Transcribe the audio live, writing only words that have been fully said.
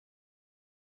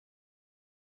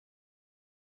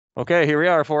Okay, here we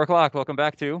are, 4 o'clock. Welcome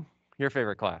back to your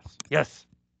favorite class. Yes.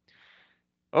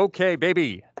 Okay,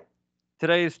 baby.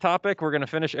 Today's topic, we're going to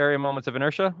finish area moments of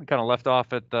inertia. We kind of left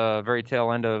off at the very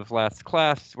tail end of last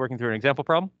class, working through an example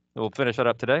problem. We'll finish that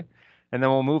up today. And then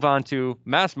we'll move on to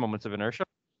mass moments of inertia,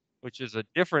 which is a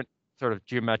different sort of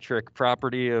geometric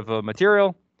property of a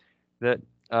material that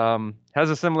has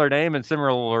a similar name and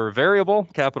similar variable,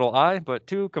 capital I, but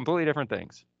two completely different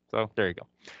things. So there you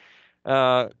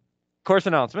go. Course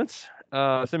announcements.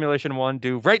 Simulation 1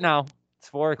 due right now. It's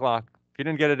 4 o'clock. If you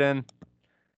didn't get it in,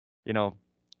 you know,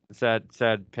 sad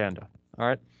panda. All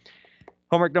right.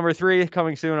 Homework number 3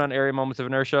 coming soon on area moments of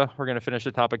inertia. We're going to finish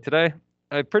the topic today.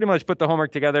 I pretty much put the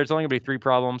homework together. It's only going to be 3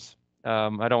 problems.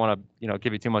 I don't want to,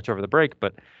 give you too much over the break,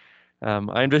 but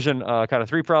I envision kind of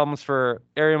 3 problems for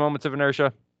area moments of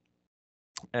inertia,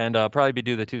 and probably be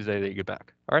due the Tuesday that you get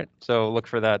back. All right. So look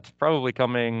for that probably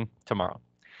coming tomorrow.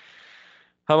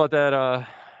 How about that?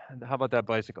 How about that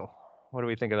bicycle? What do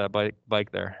we think of that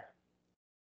bike there?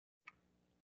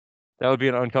 That would be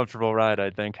an uncomfortable ride,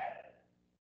 I think.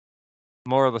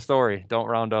 Moral of the story, don't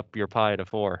round up your pi to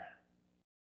 4,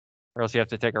 or else you have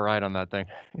to take a ride on that thing.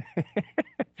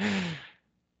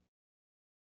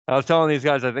 I was telling these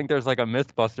guys, I think there's like a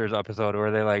Mythbusters episode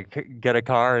where they like get a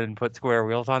car and put square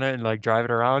wheels on it and like drive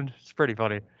it around. It's pretty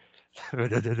funny.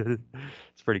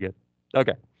 It's pretty good.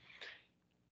 Okay.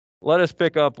 Let us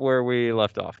pick up where we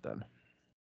left off then.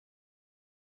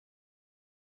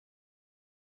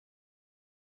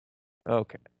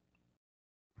 Okay.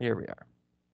 Here we are.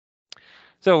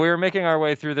 So we were making our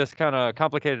way through this kind of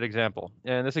complicated example.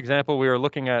 In this example, we were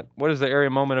looking at what is the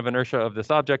area moment of inertia of this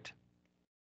object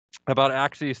about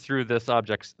axes through this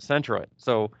object's centroid.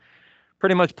 So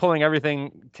pretty much pulling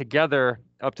everything together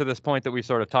up to this point that we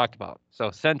sort of talked about.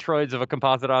 So centroids of a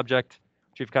composite object,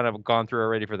 which we've kind of gone through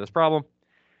already for this problem.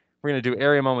 We're going to do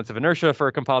area moments of inertia for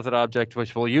a composite object,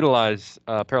 which will utilize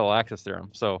parallel axis theorem.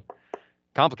 So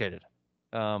complicated,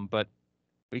 but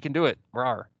we can do it.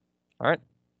 Rawr. All right.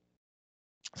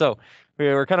 So we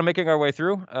were kind of making our way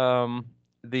through.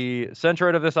 The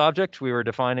centroid of this object, we were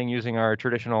defining using our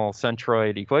traditional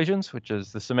centroid equations, which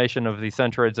is the summation of the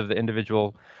centroids of the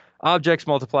individual objects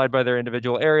multiplied by their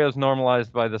individual areas,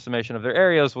 normalized by the summation of their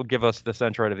areas, will give us the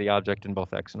centroid of the object in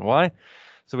both x and y.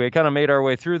 So we kind of made our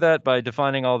way through that by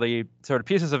defining all the sort of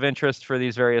pieces of interest for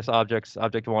these various objects,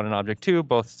 object 1 and object 2,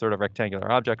 both sort of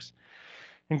rectangular objects,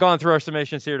 and gone through our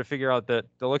summations here to figure out that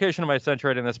the location of my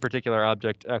centroid in this particular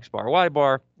object, x bar, y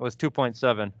bar, was 2.7,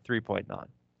 3.9. All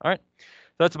right,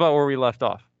 so that's about where we left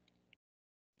off.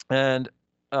 And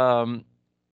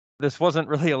this wasn't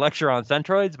really a lecture on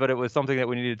centroids, but it was something that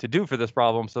we needed to do for this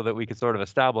problem so that we could sort of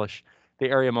establish the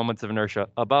area moments of inertia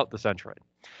about the centroid.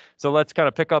 So let's kind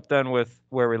of pick up then with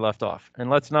where we left off. And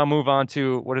let's now move on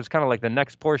to what is kind of like the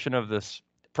next portion of this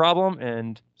problem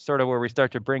and sort of where we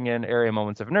start to bring in area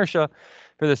moments of inertia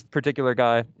for this particular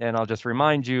guy. And I'll just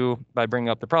remind you by bringing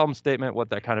up the problem statement what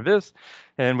that kind of is.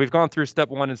 And we've gone through step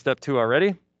 1 and step 2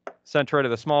 already. Centroid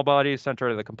of the small bodies,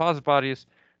 centroid of the composite bodies.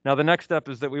 Now the next step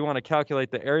is that we want to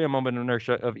calculate the area moment of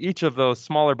inertia of each of those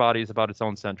smaller bodies about its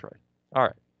own centroid. All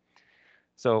right,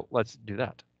 so let's do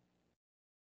that.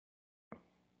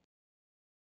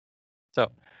 So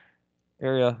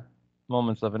area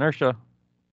moments of inertia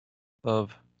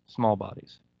of small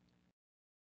bodies.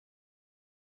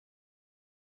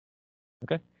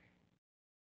 Okay.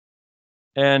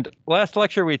 And last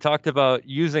lecture, we talked about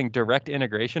using direct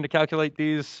integration to calculate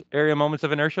these area moments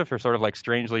of inertia for sort of like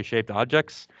strangely shaped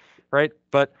objects, right?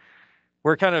 But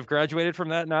we're kind of graduated from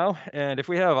that now. And if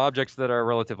we have objects that are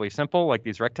relatively simple, like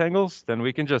these rectangles, then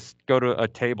we can just go to a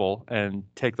table and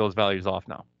take those values off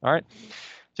now. All right.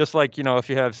 Just like, if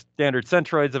you have standard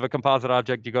centroids of a composite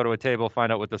object, you go to a table,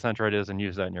 find out what the centroid is, and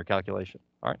use that in your calculation.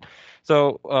 All right.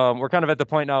 So we're kind of at the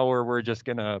point now where we're just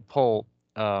going to pull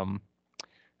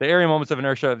the area moments of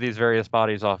inertia of these various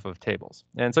bodies off of tables.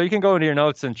 And so you can go into your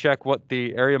notes and check what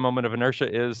the area moment of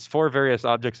inertia is for various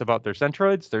objects about their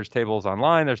centroids. There's tables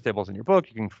online, there's tables in your book.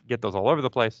 You can get those all over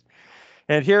the place.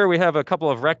 And here we have a couple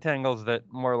of rectangles that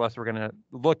more or less we're going to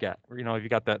look at. You've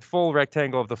got that full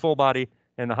rectangle of the full body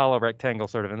and the hollow rectangle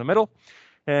sort of in the middle.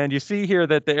 And you see here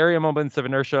that the area moments of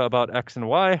inertia about x and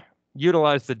y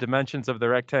utilize the dimensions of the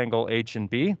rectangle h and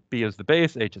b. B is the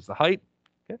base, h is the height.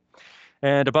 Okay.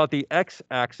 And about the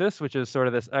x-axis, which is sort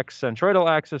of this x-centroidal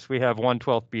axis, we have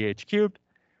 1/12 bh cubed.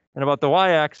 And about the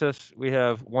y-axis, we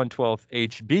have 1/12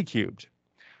 hb cubed,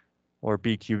 or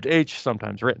b cubed h,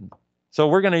 sometimes written. So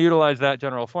we're going to utilize that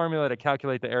general formula to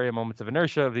calculate the area moments of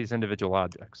inertia of these individual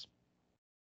objects.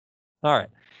 All right,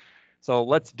 so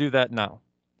let's do that now.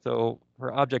 So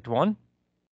for object 1,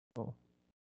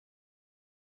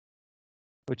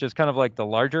 which is kind of like the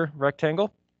larger rectangle,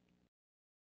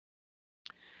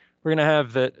 we're going to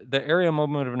have the area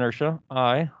moment of inertia,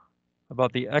 I,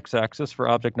 about the x-axis for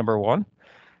object number 1.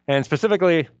 And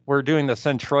specifically, we're doing the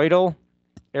centroidal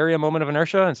area moment of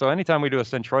inertia. And so anytime we do a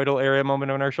centroidal area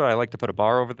moment of inertia, I like to put a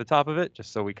bar over the top of it,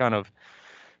 just so we kind of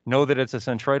know that it's a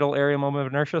centroidal area moment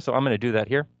of inertia. So I'm going to do that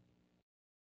here.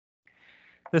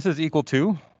 This is equal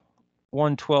to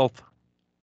 1/12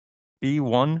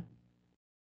 B1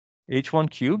 H1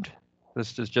 cubed.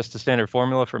 This is just a standard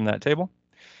formula from that table.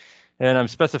 And I'm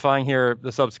specifying here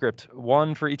the subscript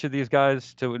 1 for each of these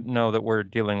guys to know that we're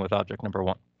dealing with object number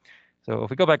 1. So if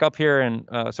we go back up here and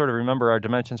sort of remember our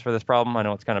dimensions for this problem, I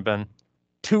know it's kind of been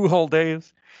 2 whole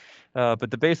days,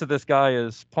 but the base of this guy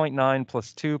is 0.9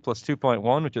 plus 2 plus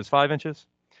 2.1, which is 5 inches.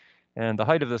 And the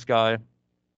height of this guy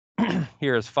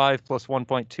here is 5 plus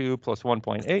 1.2 plus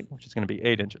 1.8, which is going to be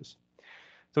 8 inches.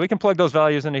 So we can plug those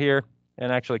values into here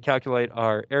and actually calculate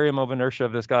our area moment of inertia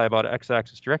of this guy about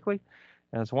x-axis directly.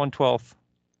 And it's 1/12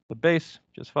 the base,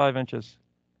 which is 5 inches,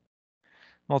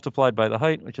 multiplied by the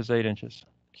height, which is 8 inches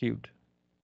cubed.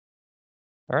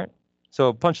 All right,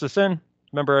 so punch this in.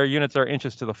 Remember, our units are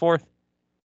inches to the 4th.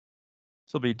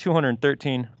 This will be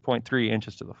 213.3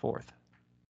 inches to the 4th.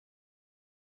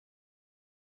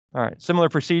 All right, similar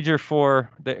procedure for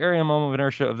the area moment of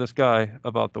inertia of this guy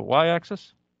about the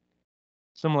y-axis.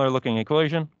 Similar looking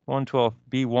equation, 1/12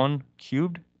 B1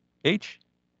 cubed H.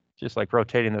 Just like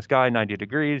rotating this guy 90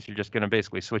 degrees, you're just going to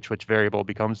basically switch which variable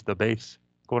becomes the base,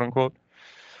 quote unquote.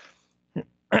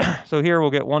 So here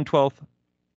we'll get 1/12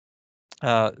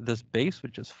 this base,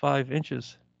 which is 5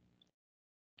 inches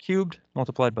cubed,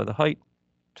 multiplied by the height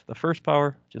to the first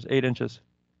power, which is 8 inches.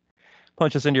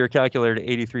 Punch this into your calculator to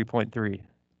 83.3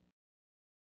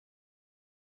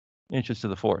 inches to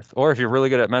the 4th. Or if you're really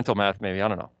good at mental math, maybe, I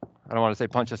don't know. I don't want to say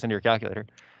punch this into your calculator.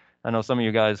 I know some of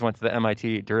you guys went to the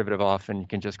MIT derivative off and you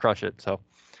can just crush it. So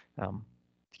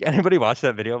anybody watch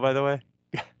that video, by the way?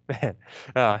 Man,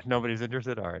 nobody's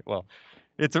interested? All right, well,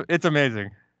 it's amazing.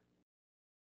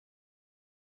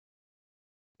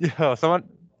 Yeah,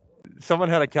 someone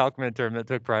had a calc midterm that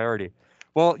took priority.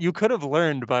 Well, you could have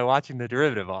learned by watching the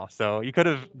derivative off, so you could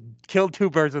have killed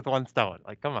 2 birds with 1 stone.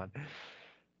 Like, come on.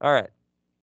 All right.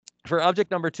 For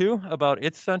object number 2, about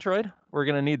its centroid, we're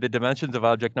going to need the dimensions of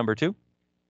object number 2.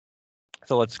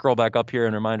 So let's scroll back up here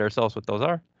and remind ourselves what those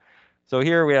are. So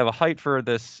here we have a height for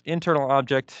this internal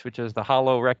object, which is the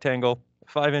hollow rectangle,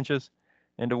 5 inches,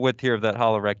 and a width here of that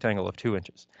hollow rectangle of 2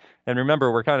 inches. And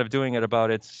remember, we're kind of doing it about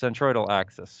its centroidal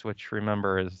axis, which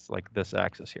remember is like this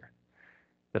axis here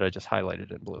that I just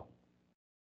highlighted in blue.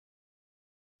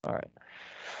 All right.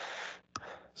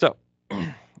 So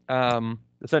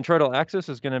the centroidal axis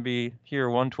is going to be here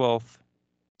 1/12,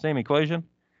 same equation,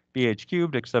 BH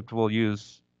cubed, except we'll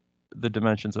use the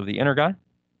dimensions of the inner guy.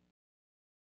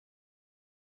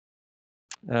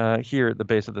 Here at the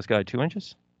base of this guy, 2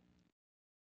 inches.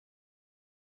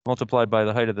 Multiplied by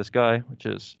the height of this guy, which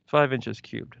is 5 inches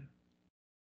cubed.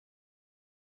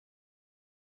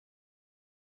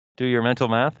 Do your mental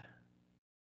math.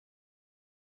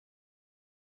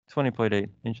 20.8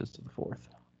 inches to the 4th.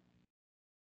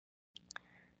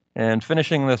 And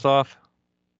finishing this off,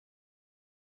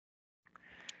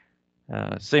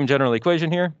 same general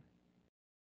equation here.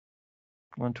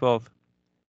 1/12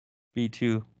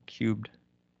 B2 cubed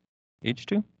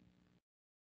H2.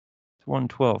 It's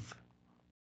 1/12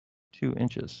 2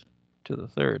 inches to the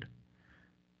 3rd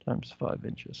times 5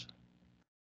 inches.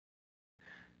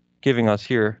 Giving us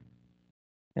here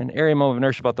an area moment of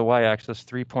inertia about the y-axis,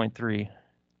 3.3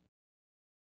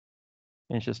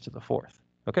 inches to the 4th.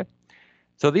 Okay,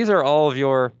 so these are all of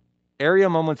your area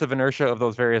moments of inertia of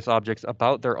those various objects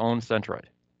about their own centroid,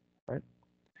 right?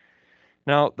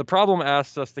 Now, the problem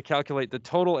asks us to calculate the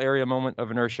total area moment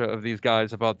of inertia of these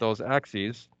guys about those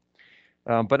axes,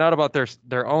 but not about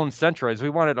their own centroids. We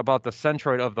want it about the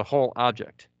centroid of the whole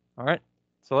object, all right?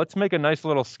 So let's make a nice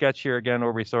little sketch here again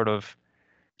where we sort of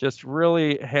just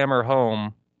really hammer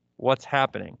home what's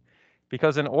happening.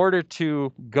 Because in order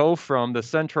to go from the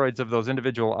centroids of those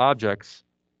individual objects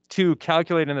to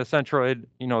calculating the centroid,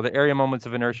 the area moments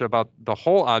of inertia about the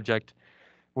whole object,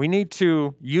 we need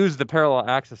to use the parallel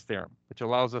axis theorem, which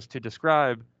allows us to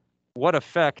describe what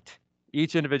effect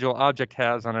each individual object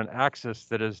has on an axis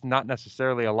that is not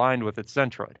necessarily aligned with its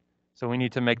centroid. So we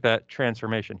need to make that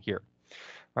transformation here.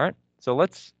 All right, so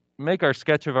let's make our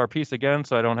sketch of our piece again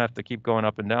so I don't have to keep going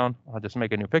up and down. I'll just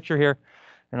make a new picture here.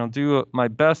 And I'll do my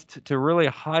best to really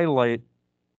highlight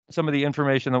some of the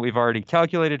information that we've already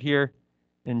calculated here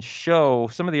and show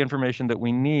some of the information that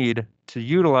we need to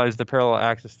utilize the parallel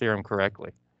axis theorem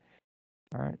correctly.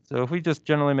 All right, so if we just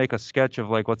generally make a sketch of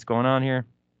like what's going on here,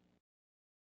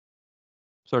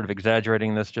 sort of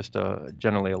exaggerating this just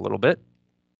generally a little bit.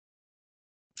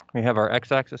 We have our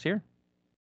x-axis here.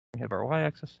 We have our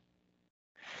y-axis.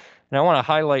 And I want to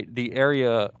highlight the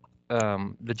area,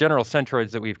 the general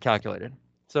centroids that we've calculated.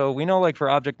 So we know, like for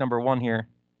object number 1 here,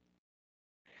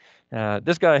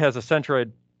 this guy has a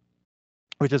centroid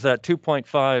which is at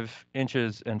 2.5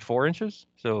 inches and 4 inches.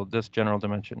 So this general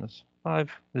dimension is 5.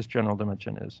 This general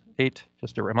dimension is 8,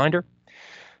 just a reminder.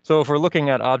 So if we're looking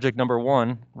at object number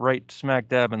 1, right smack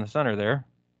dab in the center there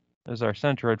is our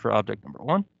centroid for object number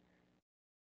 1.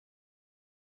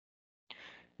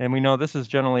 And we know this is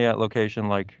generally at location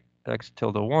like x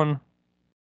tilde 1,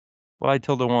 y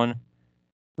tilde 1,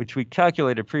 which we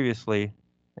calculated previously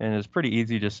and is pretty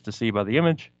easy just to see by the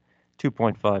image,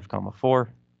 2.5 comma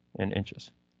 4 in inches.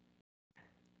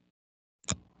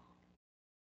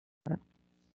 Right.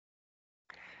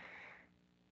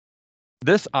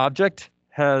 This object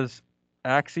has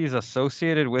axes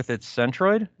associated with its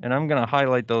centroid, and I'm going to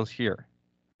highlight those here.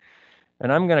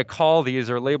 And I'm going to call these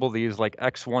or label these like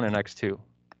x1 and x2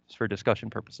 for discussion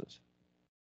purposes.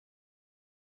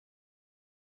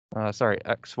 Sorry,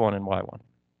 x1 and y1.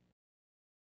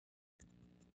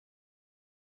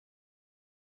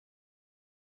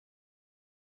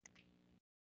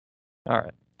 All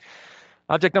right.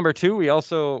 Object number 2, we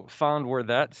also found where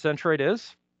that centroid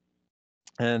is.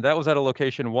 And that was at a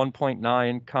location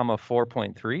 1.9 comma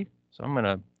 4.3. So I'm going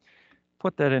to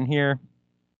put that in here.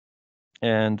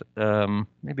 And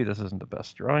maybe this isn't the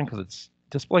best drawing because it's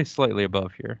displayed slightly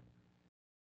above here.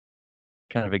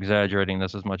 Kind of exaggerating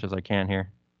this as much as I can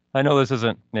here. I know this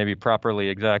isn't maybe properly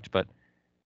exact, but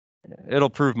it'll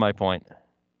prove my point.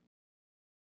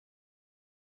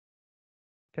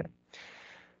 Okay.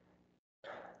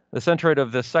 The centroid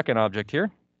of this second object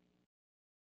here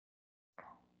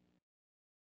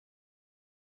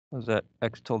was at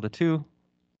x tilde 2,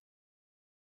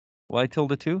 y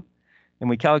tilde 2, and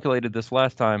we calculated this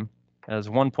last time as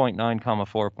 1.9 comma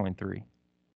 4.3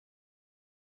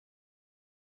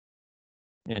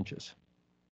 inches.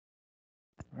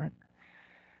 All right.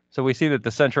 So we see that the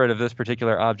centroid of this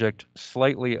particular object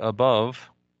slightly above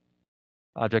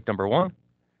object number 1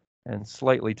 and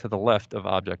slightly to the left of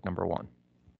object number 1.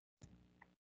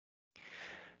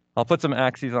 I'll put some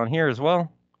axes on here as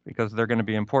well because they're going to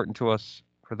be important to us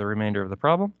for the remainder of the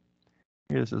problem.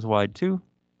 Here, this is y2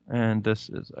 and this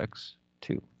is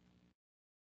x2.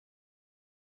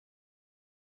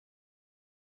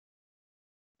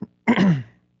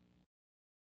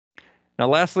 Now,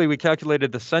 lastly, we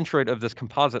calculated the centroid of this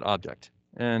composite object.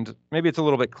 And maybe it's a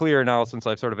little bit clearer now since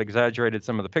I've sort of exaggerated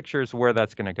some of the pictures where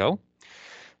that's going to go.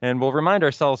 And we'll remind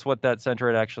ourselves what that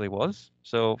centroid actually was.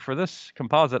 So for this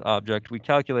composite object, we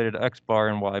calculated x bar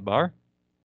and y bar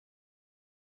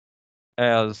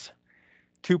as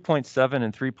 2.7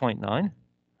 and 3.9.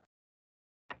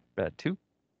 Bad 2.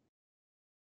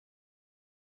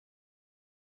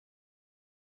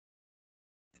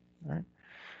 All right.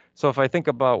 So if I think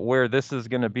about where this is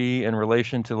going to be in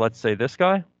relation to, let's say, this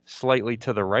guy, slightly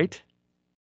to the right,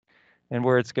 and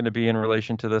where it's going to be in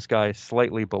relation to this guy,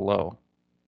 slightly below.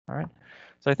 All right.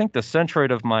 So I think the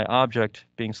centroid of my object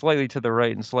being slightly to the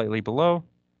right and slightly below,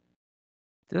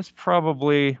 this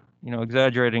probably,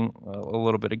 exaggerating a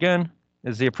little bit again,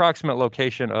 is the approximate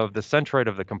location of the centroid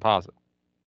of the composite.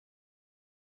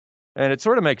 And it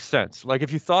sort of makes sense. Like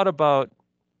if you thought about,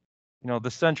 the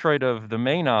centroid of the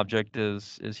main object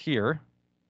is here,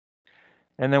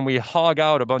 and then we hog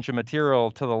out a bunch of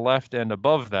material to the left and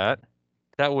above that,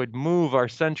 that would move our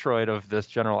centroid of this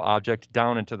general object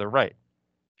down and to the right.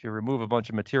 If you remove a bunch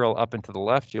of material up and to the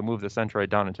left, you'll move the centroid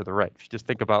down and to the right. If you just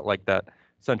think about like that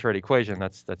centroid equation,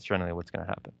 that's generally what's going to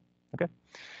happen. Okay,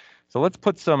 so let's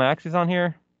put some axes on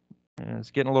here. It's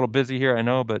getting a little busy here, I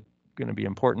know, but going to be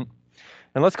important.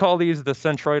 And let's call these the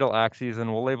centroidal axes,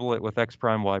 and we'll label it with x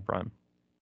prime, y prime.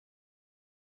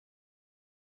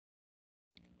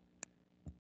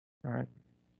 All right,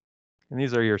 and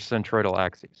these are your centroidal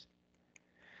axes.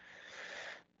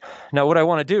 Now, what I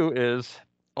want to do is,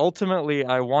 ultimately,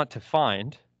 I want to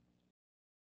find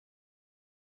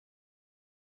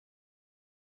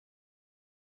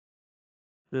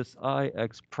this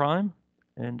ix prime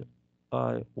and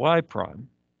y prime,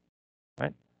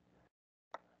 right?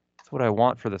 That's what I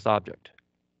want for this object.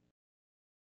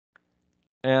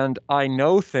 And I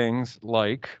know things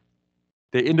like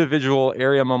the individual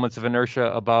area moments of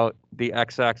inertia about the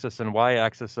x-axis and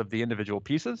y-axis of the individual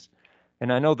pieces.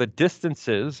 And I know the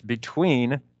distances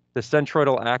between the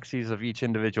centroidal axes of each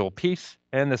individual piece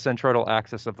and the centroidal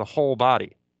axis of the whole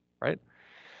body, right?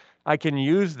 I can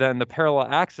use then the parallel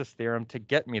axis theorem to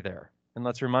get me there. And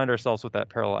let's remind ourselves what that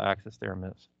parallel axis theorem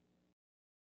is.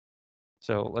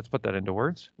 So let's put that into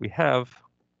words. We have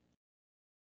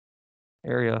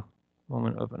area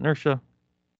moment of inertia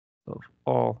of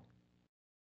all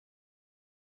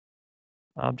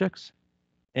objects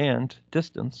and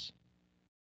distance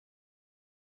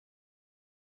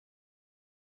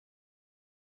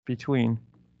between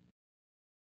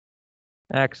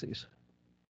axes.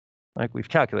 Like we've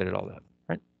calculated all that,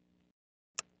 right?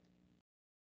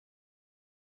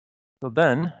 So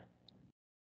then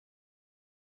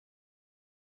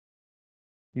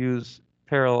use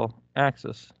parallel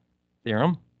axis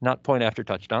theorem, not point after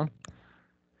touchdown.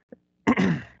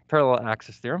 Parallel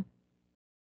axis theorem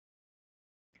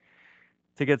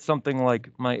to get something like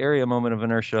my area moment of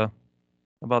inertia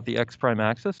about the x prime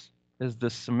axis is the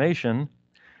summation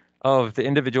of the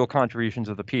individual contributions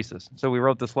of the pieces. So we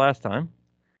wrote this last time.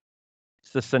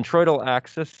 It's the centroidal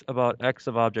axis about x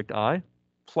of object I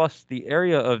plus the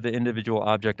area of the individual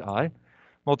object I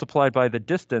multiplied by the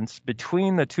distance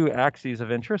between the two axes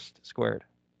of interest squared.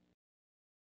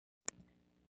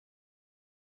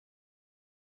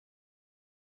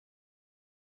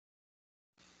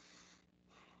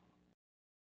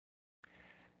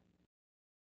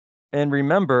 And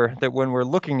remember that when we're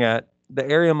looking at the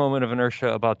area moment of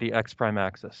inertia about the x prime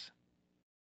axis,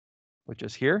 which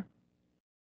is here,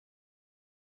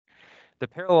 the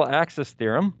parallel axis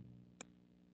theorem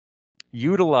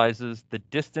utilizes the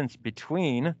distance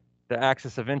between the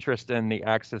axis of interest and the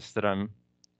axis that I'm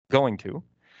going to.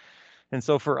 And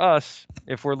so for us,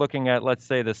 if we're looking at, let's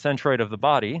say, the centroid of the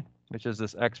body, which is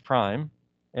this x prime,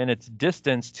 and its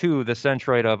distance to the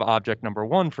centroid of object number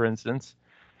 1, for instance,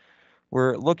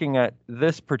 we're looking at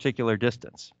this particular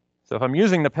distance. So if I'm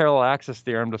using the parallel axis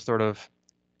theorem to sort of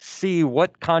see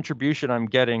what contribution I'm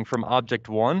getting from object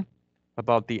 1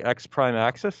 about the x prime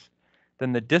axis,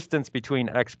 then the distance between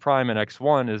x prime and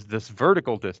x1 is this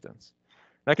vertical distance.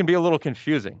 That can be a little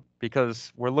confusing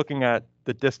because we're looking at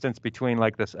the distance between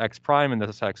like this x prime and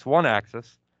this x1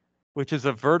 axis, which is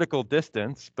a vertical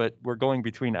distance, but we're going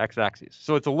between x-axes.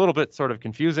 So it's a little bit sort of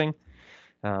confusing.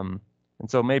 And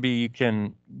so maybe you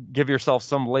can give yourself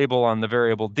some label on the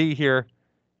variable d here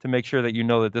to make sure that you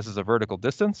know that this is a vertical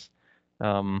distance.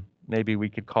 Maybe we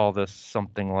could call this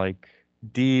something like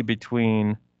d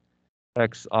between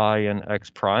xi and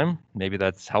x prime. Maybe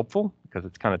that's helpful because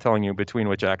it's kind of telling you between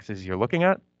which axes you're looking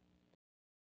at.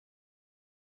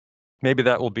 Maybe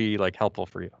that will be like helpful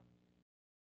for you.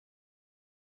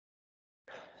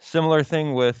 Similar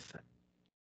thing with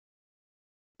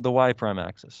the y prime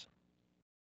axis.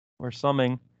 We're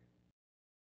summing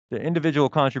the individual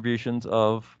contributions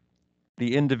of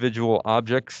the individual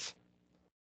objects'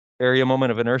 area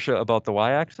moment of inertia about the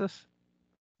y-axis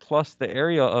plus the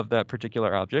area of that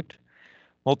particular object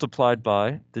multiplied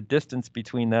by the distance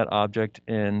between that object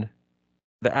and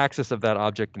the axis of that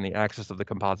object and the axis of the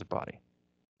composite body.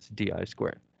 It's di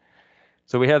squared.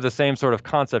 So we have the same sort of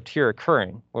concept here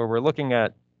occurring where we're looking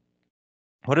at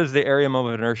what is the area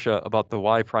moment of inertia about the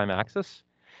y prime axis?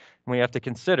 And we have to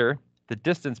consider the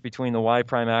distance between the y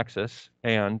prime axis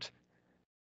and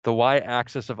the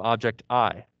y-axis of object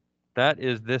I. That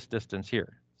is this distance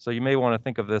here. So you may want to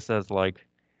think of this as like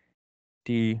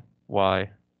dy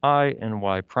I and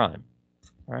y prime,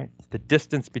 right? The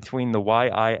distance between the yi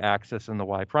axis and the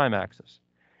y prime axis,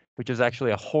 which is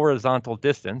actually a horizontal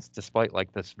distance despite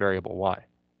like this variable y.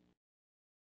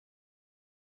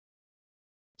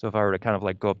 So if I were to kind of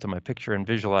like go up to my picture and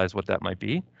visualize what that might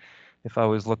be, if I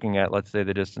was looking at, let's say,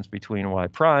 the distance between y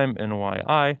prime and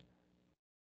yi,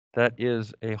 that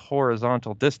is a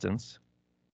horizontal distance,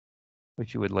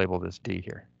 which you would label this d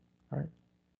here, all right?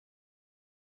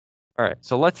 All right,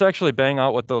 so let's actually bang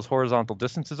out what those horizontal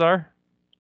distances are,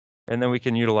 and then we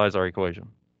can utilize our equation.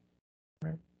 All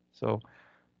right, so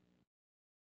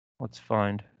let's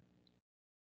find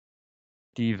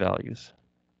d values.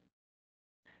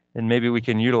 And maybe we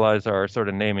can utilize our sort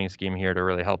of naming scheme here to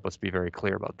really help us be very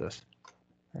clear about this.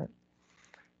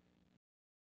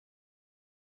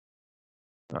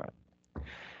 All right.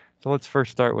 So let's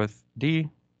first start with d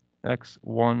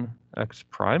x1 x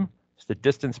prime. It's the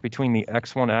distance between the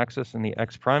x1 axis and the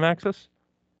x prime axis.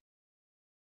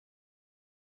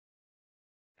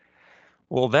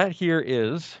 Well, that here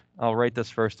is, I'll write this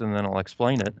first and then I'll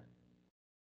explain it,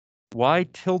 y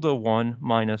tilde 1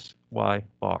 minus y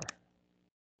bar.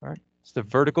 All right, it's the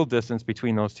vertical distance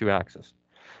between those two axes.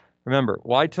 Remember,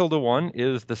 y tilde 1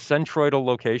 is the centroidal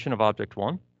location of object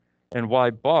 1, and y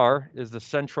bar is the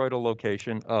centroidal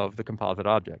location of the composite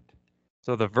object.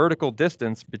 So the vertical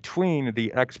distance between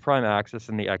the x prime axis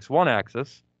and the x1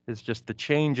 axis is just the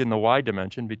change in the y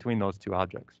dimension between those two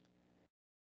objects.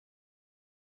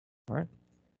 All right.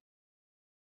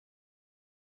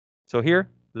 So here,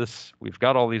 this, we've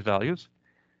got all these values.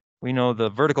 We know the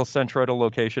vertical centroidal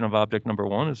location of object number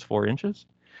 1 is 4 inches.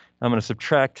 I'm going to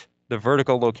subtract the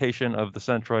vertical location of the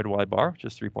centroid y bar, which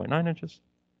is 3.9 inches.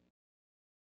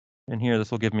 And here, this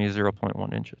will give me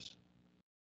 0.1 inches.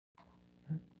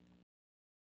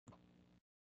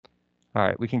 All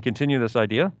right, we can continue this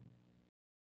idea.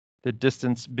 The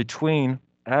distance between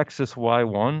axis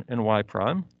y1 and y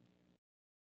prime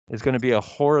is going to be a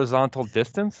horizontal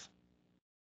distance,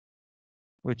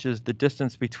 which is the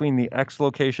distance between the x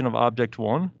location of object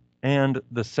 1 and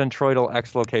the centroidal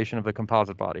x location of the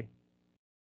composite body.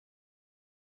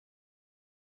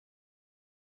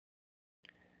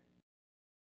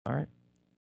 All right.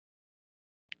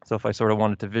 So if I sort of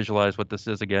wanted to visualize what this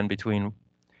is again between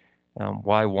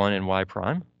y1 and y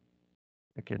prime,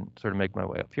 I can sort of make my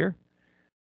way up here.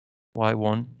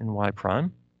 y1 and y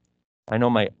prime. I know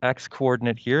my x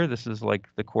coordinate here. This is like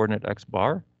the coordinate x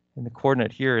bar, and the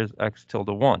coordinate here is x tilde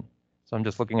 1. So I'm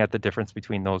just looking at the difference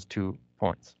between those 2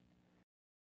 points.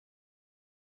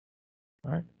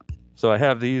 All right. So I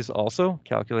have these also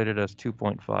calculated as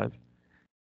 2.5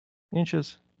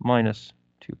 inches minus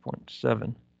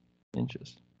 2.7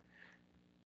 inches,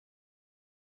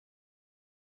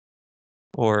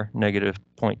 or negative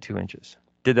 0.2 inches.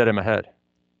 Did that in my head.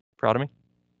 Proud of me?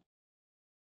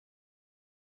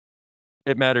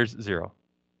 It matters 0.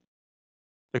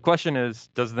 The question is,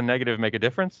 does the negative make a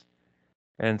difference?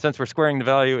 And since we're squaring the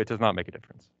value, it does not make a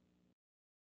difference.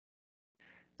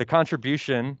 The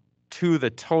contribution to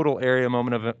the total area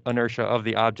moment of inertia of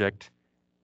the object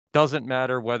doesn't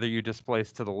matter whether you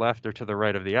displace to the left or to the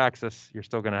right of the axis, you're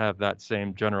still going to have that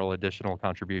same general additional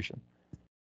contribution.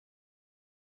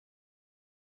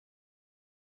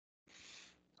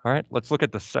 All right, let's look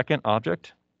at the second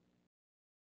object.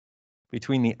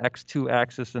 Between the x2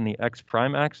 axis and the x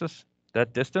prime axis,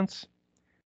 that distance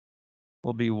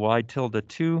will be y tilde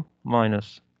 2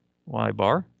 minus y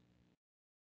bar.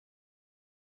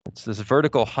 It's this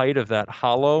vertical height of that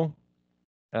hollow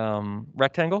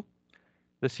rectangle.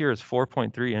 This here is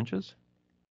 4.3 inches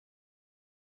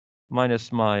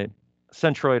minus my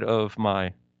centroid of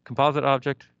my composite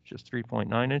object, which is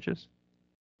 3.9 inches.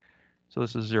 So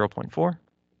this is 0.4.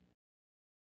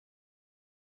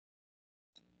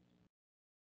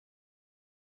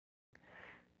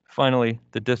 Finally,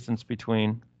 the distance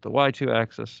between the y2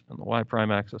 axis and the y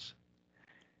prime axis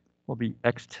will be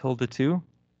x tilde 2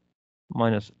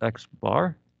 minus x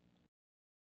bar.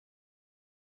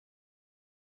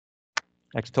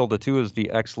 X tilde 2 is the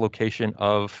x location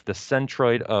of the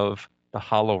centroid of the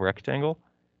hollow rectangle.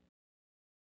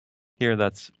 Here,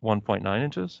 that's 1.9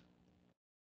 inches.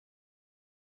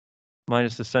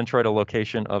 Minus the centroidal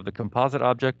location of the composite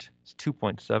object is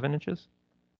 2.7 inches.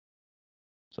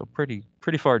 So pretty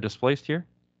far displaced here,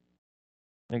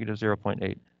 negative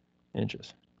 0.8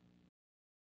 inches.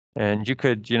 And you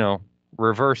could,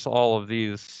 reverse all of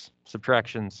these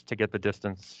subtractions to get the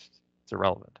distance. It's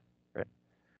irrelevant, right?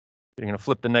 You're going to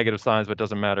flip the negative signs, but it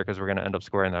doesn't matter because we're going to end up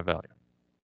squaring that value.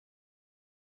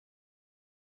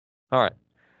 All right,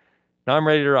 now I'm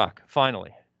ready to rock,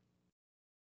 finally.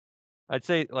 I'd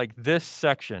say like this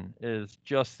section is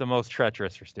just the most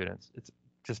treacherous for students. It's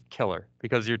just killer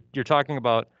because you're talking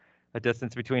about a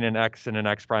distance between an x and an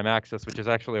x prime axis, which is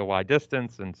actually a y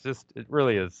distance, and it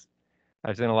really is.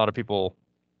 I've seen a lot of people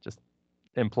just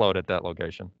implode at that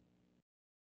location.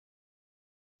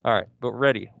 All right, but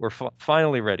ready. We're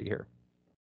finally ready here.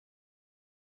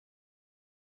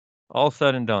 All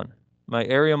said and done. My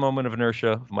area moment of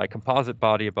inertia of my composite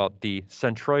body about the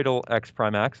centroidal x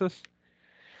prime axis.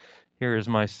 Here is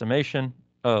my summation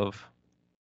of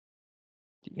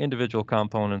the individual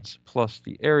components plus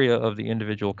the area of the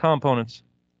individual components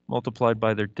multiplied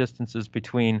by their distances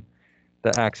between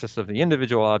the axis of the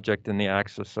individual object and the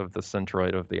axis of the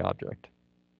centroid of the object.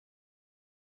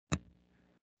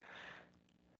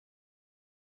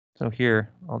 So here,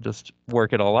 I'll just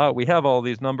work it all out. We have all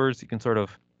these numbers. You can sort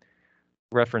of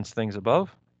reference things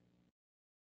above.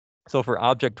 So for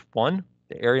object 1,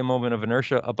 the area moment of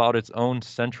inertia about its own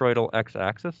centroidal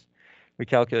x-axis, we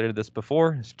calculated this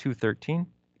before, is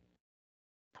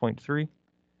 213.3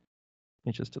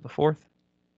 inches to the 4th.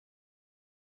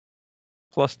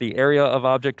 Plus the area of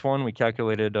object 1 we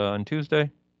calculated on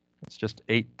Tuesday. It's just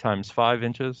 8 times 5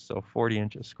 inches, so 40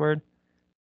 inches squared.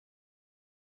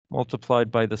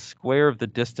 Multiplied by the square of the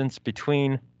distance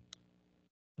between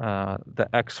the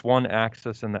x1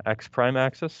 axis and the x prime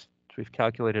axis, which we've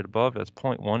calculated above as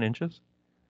 0.1 inches.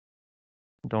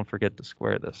 Don't forget to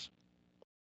square this.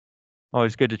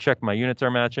 Always good to check my units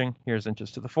are matching. Here's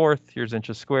inches to the 4th. Here's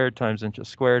inches squared times inches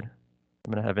squared.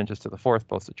 I'm going to have inches to the 4th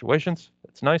both situations.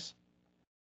 That's nice.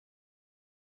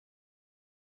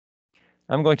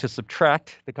 I'm going to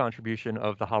subtract the contribution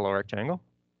of the hollow rectangle.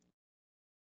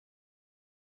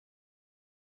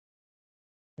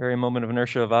 Area moment of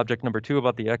inertia of object number 2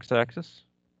 about the x-axis,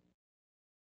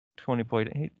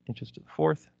 20.8 inches to the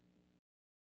fourth.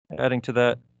 Adding to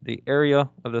that the area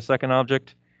of the second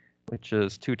object, which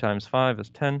is 2 times 5 is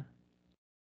 10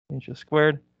 inches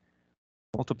squared,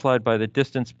 multiplied by the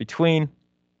distance between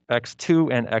x2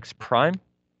 and x prime,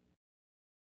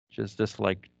 which is this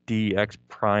like dx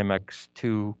prime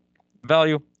x2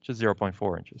 value, which is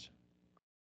 0.4 inches.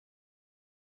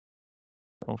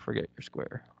 Don't forget your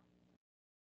square.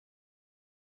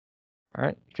 All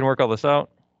right, you can work all this out.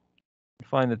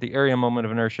 Find that the area moment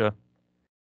of inertia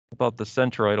about the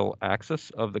centroidal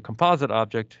axis of the composite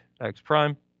object x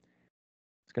prime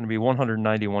is going to be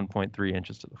 191.3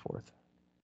 inches to the fourth.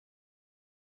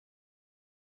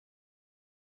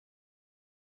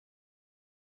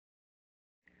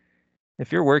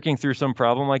 If you're working through some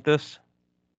problem like this,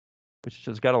 which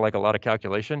has got a lot of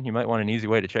calculation, you might want an easy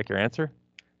way to check your answer.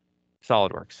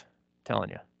 SolidWorks, telling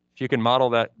you. If you can model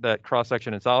that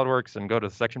cross-section in SolidWorks and go to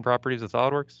the section properties of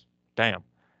SolidWorks, damn,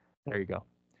 there you go.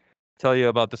 Tell you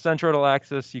about the centroidal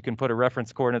axis. You can put a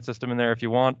reference coordinate system in there if you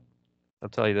want. I'll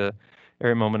tell you the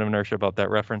area moment of inertia about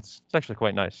that reference. It's actually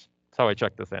quite nice. That's how I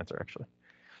checked this answer, actually.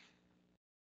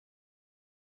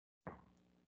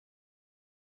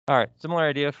 All right, similar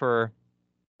idea for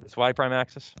this y prime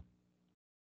axis.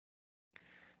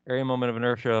 Area moment of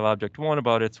inertia of object 1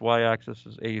 about its y-axis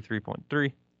is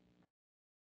 83.3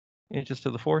 inches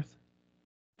to the fourth,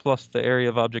 plus the area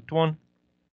of object 1,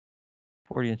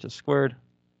 40 inches squared,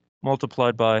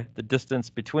 multiplied by the distance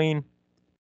between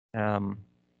the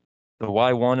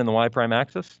y1 and the y prime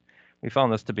axis. We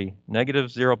found this to be negative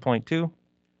 0.2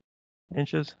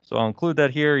 inches. So I'll include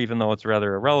that here, even though it's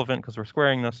rather irrelevant because we're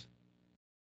squaring this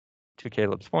to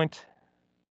Caleb's point.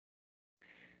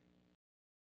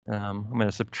 I'm going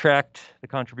to subtract the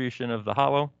contribution of the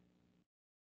hollow.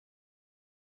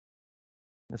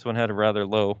 This one had a rather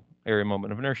low area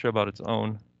moment of inertia about its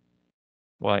own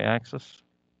y-axis,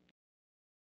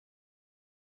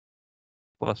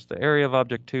 plus the area of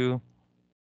object 2,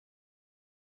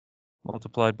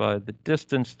 multiplied by the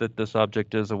distance that this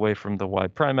object is away from the y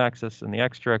prime axis in the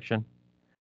x direction,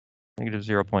 negative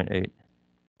 0.8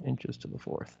 inches to the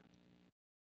fourth.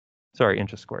 Sorry,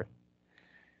 inches squared.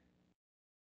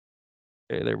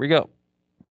 Okay, there we go.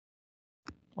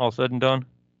 All said and done.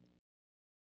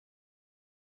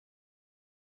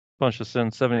 Punch this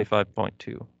in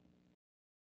 75.2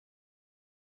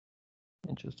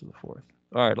 inches to the fourth.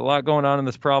 All right, a lot going on in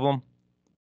this problem.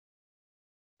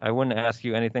 I wouldn't ask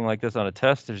you anything like this on a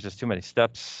test. There's just too many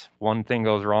steps. One thing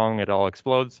goes wrong, it all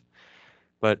explodes.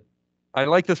 But I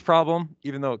like this problem,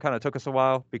 even though it kind of took us a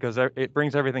while, because it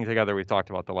brings everything together we've talked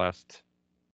about the last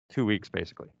 2 weeks,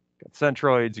 basically. You got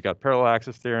centroids, you got parallel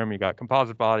axis theorem, you got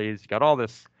composite bodies, you got all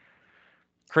this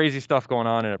crazy stuff going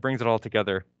on, and it brings it all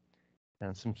together.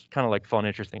 And some kind of like fun,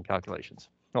 interesting calculations.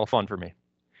 Well, fun for me.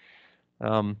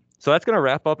 So that's going to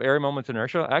wrap up area moments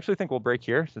inertia. I actually think we'll break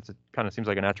here since it kind of seems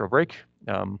like a natural break.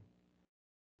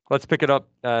 Let's pick it up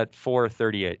at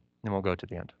 4:38 and we'll go to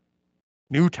the end.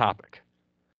 New topic.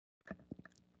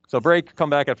 So break,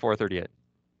 come back at 4:38.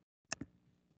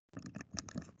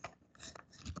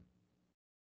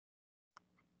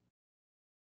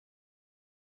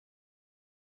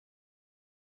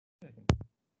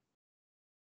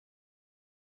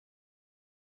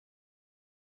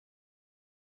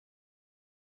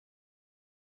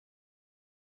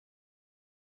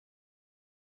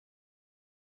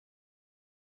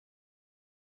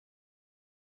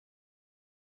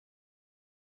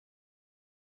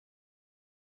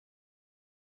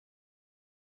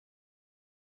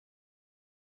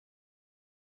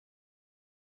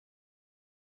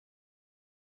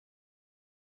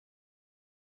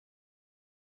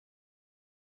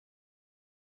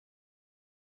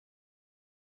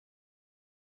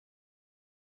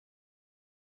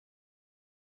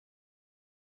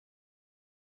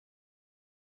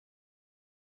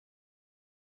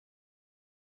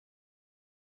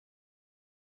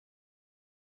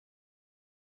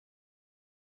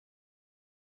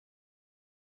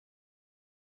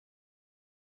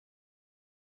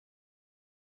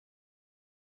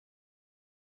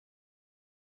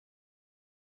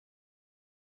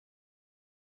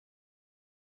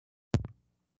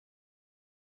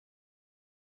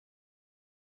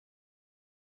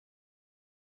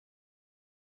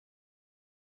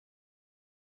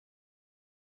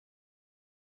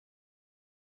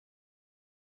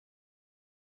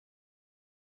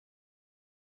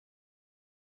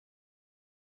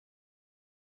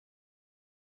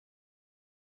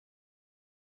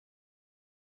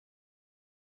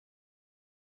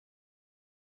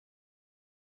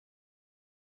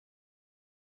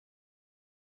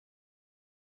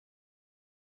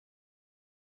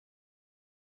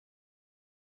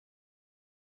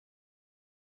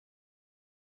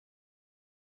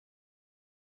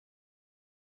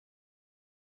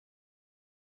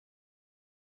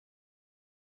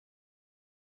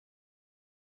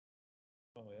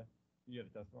 You have a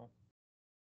test tomorrow?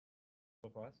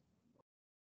 What class?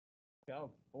 Calc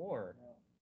 4.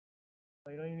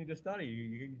 You don't even need to study.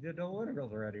 You did double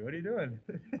integrals already. What are you doing?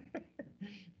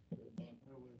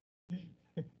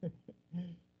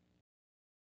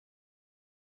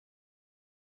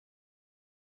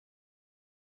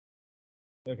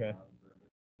 Okay.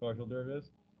 Partial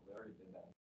derivatives?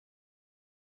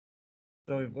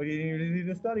 So what do you need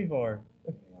to study for?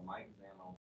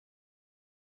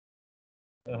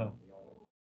 Uh-huh.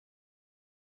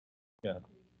 Yeah.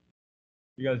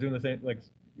 You guys doing the same, like,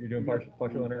 you're doing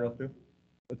partial integrals too?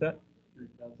 What's that?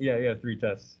 Yeah, 3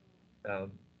 tests.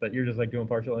 But you're just like doing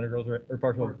partial integrals or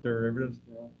partial derivatives?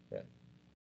 Yeah.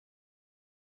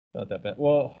 Not that bad.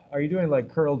 Well, are you doing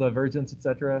like curl divergence,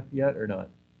 etc. yet or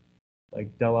not?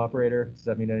 Like del operator, does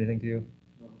that mean anything to you?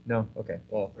 No? Okay.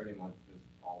 Well, Pretty much just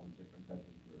all the different types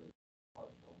of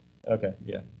partial. Okay,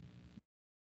 yeah.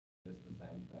 Just the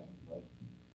same thing, but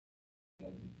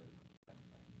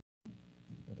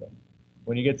Okay.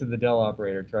 When you get to the del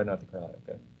operator, try not to cry,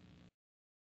 okay?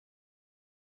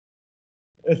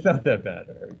 It's not that bad,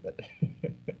 Harry, but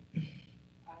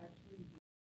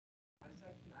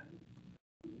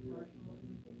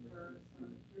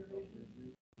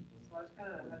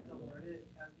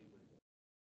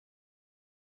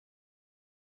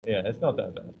yeah, it's not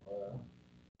that bad.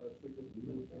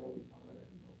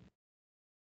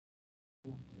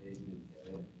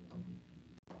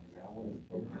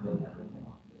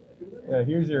 Yeah,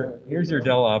 here's your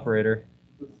del operator.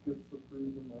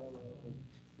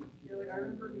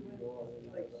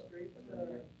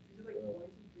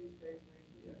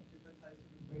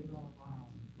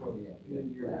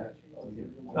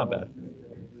 Not bad.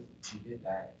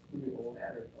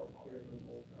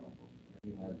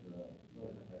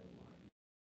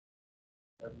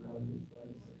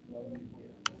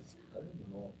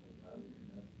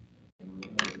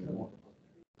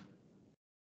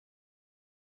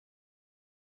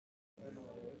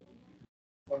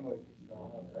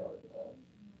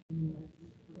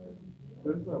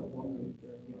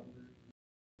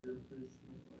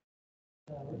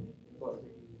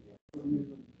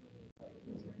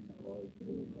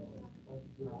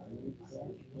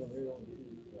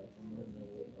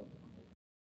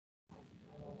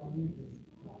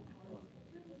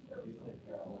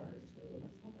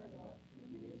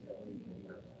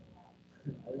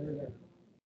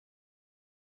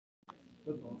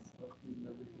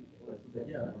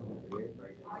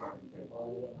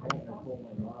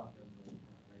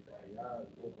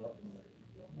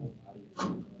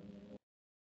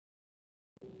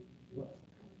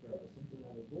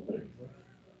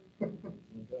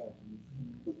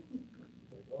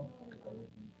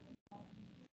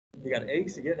 You got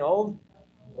aches? You getting old?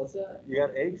 What's that? You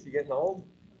got aches? You getting old?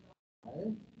 I?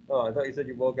 Oh, I thought you said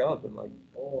you woke up and like.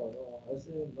 Oh no, I was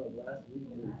saying like last week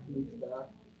or 2 weeks back,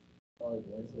 probably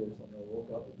Wednesday or something. I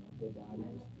woke up and my whole body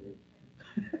was straight.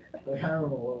 Like I don't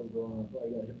know what was going on. I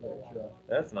probably got hit by a truck.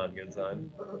 That's not a good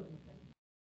sign.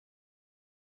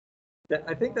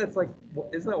 I think that's like,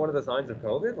 isn't that one of the signs of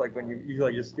COVID? Like when you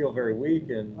like just feel very weak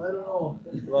and. I don't know. A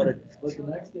lot of. But the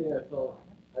next day I felt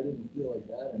I didn't feel like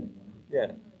that anymore.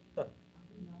 Yeah. I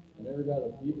never got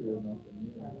a fever or nothing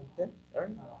either. Yeah. All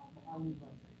right. I'm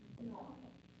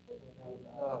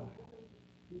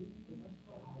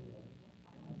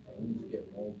just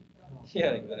getting old.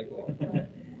 Yeah, exactly.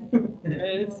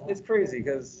 It's crazy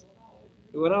because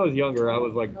when I was younger, I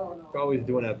was like always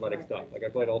doing athletic stuff. Like I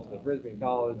played ultimate frisbee in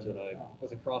college, and I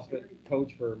was a CrossFit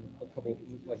coach for a couple,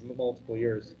 like multiple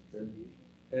years.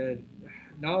 And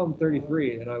now I'm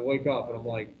 33, and I wake up and I'm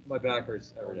like, my back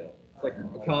hurts every day. It's like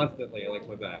constantly, like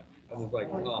my back. I'm just like,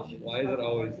 oh, why is it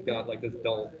always got like this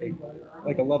dull ache,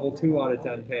 like a level 2 out of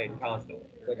 10 pain constantly,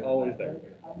 like always there.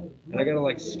 And I gotta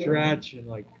like stretch and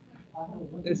like.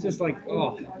 It's just like,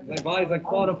 oh, my body's like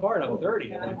falling apart. I'm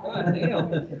 30. I'm like, God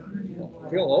damn. I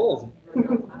feel old.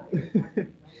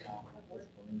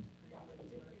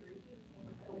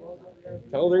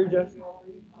 How old are you, Jeff? I'm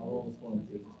almost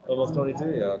 22. Almost 22.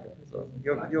 Yeah. Okay. So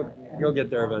you'll get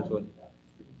there eventually.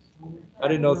 I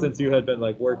didn't know since you had been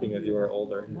like working as you were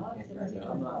older. Yeah,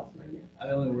 I'm not. I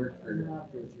only worked for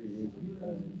 2 or 3 years.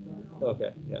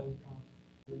 Okay. Yeah.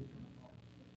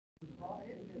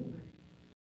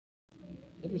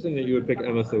 Interesting that you would pick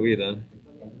MSOE then.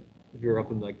 If you were up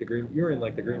in like you were in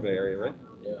like the Green Bay area, right?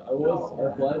 Yeah, I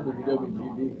applied to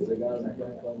BWGB because I got a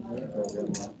mechanical engineering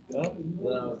program.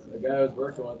 Oh. Then a guy I was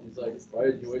working with, he's like, why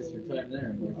did you waste your time there?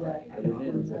 I'm like, I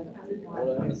didn't. He's like, go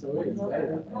to MSOE, it's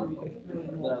better.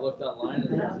 And then I looked online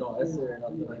and there's no essay or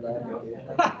nothing in the application.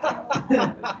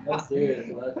 I'm serious.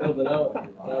 And I filled it out. And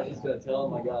I was just going to tell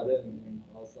him I got in. And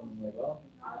all of a sudden I'm like, well,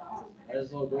 I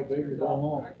just want to go big or go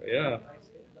home. Yeah.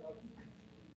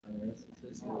 I mean, it's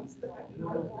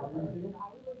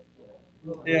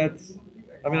Yeah, it's.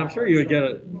 I mean, I'm sure you would get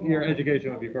it. Your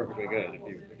education would be perfectly good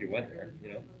if you went there.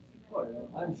 You know.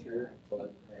 I'm sure,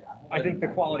 but I think the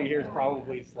quality here is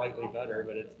probably slightly better,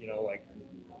 but it's like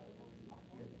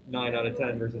 9 out of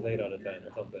 10 versus 8 out of 10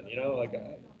 or something. Like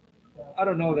I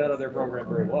don't know that other program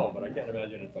very well, but I can't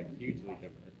imagine it's like hugely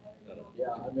different. yeah,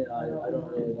 I mean, I don't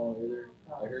really know either.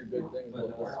 I heard good things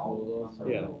about the school though. So.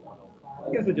 Yeah. I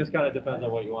guess it just kind of depends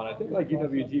on what you want. I think like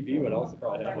UWTB would also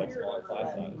probably have like smaller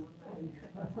class size.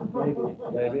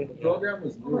 Maybe. The program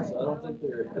was new, so I don't think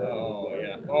they're. Oh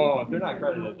yeah. Oh, if they're not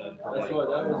credited, then. That was why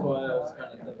I was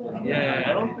kind of thinking. Yeah.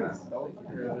 I don't think South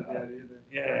accredited yet either.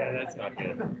 Yeah, that's not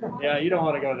good. Yeah, you don't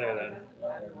want to go there then.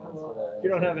 If you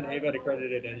don't have an ABET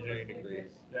accredited engineering degree,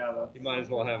 Yeah, you might as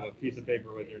well have a piece of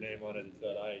paper with your name on it that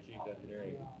said I achieved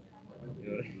engineering. You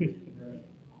know what I mean?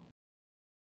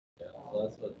 Yeah, so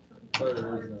that's what part of the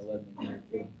reason I led me here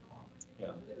too.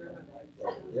 Yeah.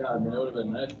 Yeah, I mean, it would have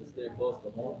been nice to stay close to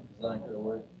home, because then I could have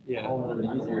worked. Yeah. Home would have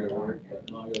been easier to work,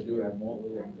 but now I gotta do it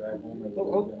remotely and drive home every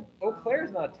Eau weekend.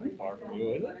 Claire's not too far from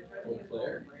you, is it? Eau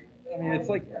Claire? I mean, it's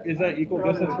like, is that equal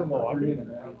distance from Milwaukee?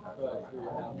 Probably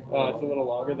 3.5. Oh, it's a little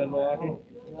longer than Milwaukee?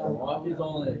 Milwaukee's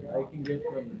only, I can get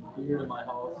from here to my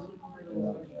house in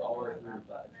an hour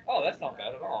 35. Oh, that's not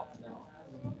bad at all. No,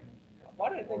 Why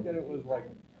did I think that it was like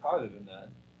farther than that?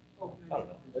 I don't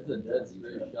know. it's a dead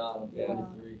straight shot on Yeah.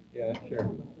 43. Yeah,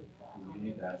 sure.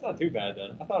 That's not too bad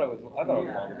then. I thought it was a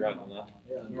longer drive than that.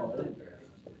 Yeah, no, it is.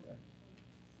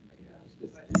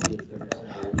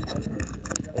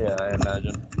 Yeah, I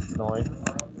imagine. Annoying.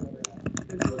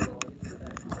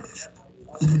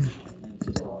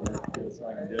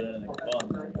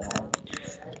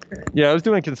 Yeah, I was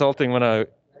doing consulting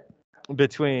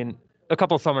between a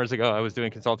couple summers ago. I was doing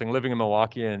consulting, living in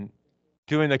Milwaukee, and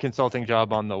doing the consulting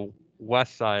job on the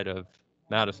west side of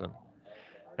Madison.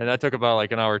 And that took about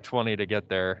like an hour 20 to get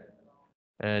there.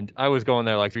 And I was going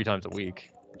there like 3 times a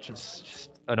week, which is just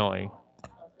annoying.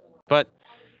 But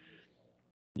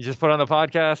you just put on the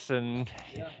podcast and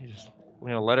you just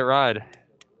let it ride.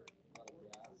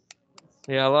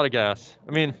 Yeah, a lot of gas.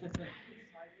 I mean,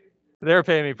 they were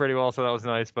paying me pretty well, so that was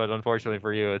nice. But unfortunately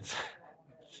for you, it's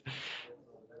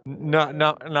not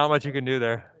much you can do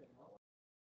there.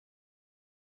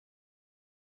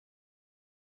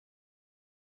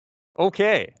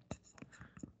 Okay,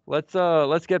 let's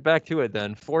get back to it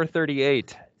then.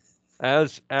 4:38,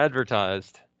 as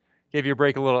advertised. Gave you a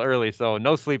break a little early, so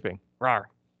no sleeping. Rawr.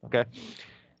 Okay.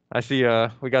 I see.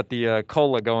 We got the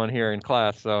cola going here in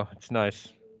class, so it's nice.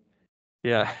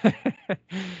 Yeah.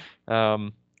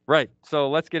 Right. So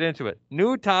let's get into it.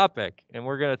 New topic, and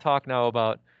we're going to talk now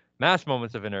about mass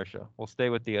moments of inertia. We'll stay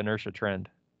with the inertia trend.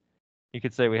 You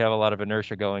could say we have a lot of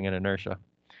inertia going in inertia.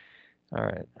 All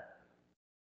right.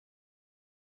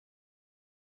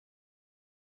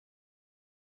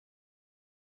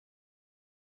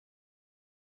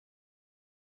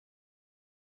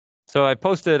 So I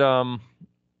posted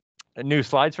new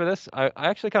slides for this. I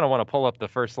actually kind of want to pull up the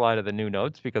first slide of the new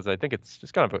notes because I think it's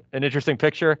just kind of an interesting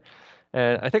picture.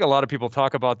 And I think a lot of people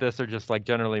talk about this or just like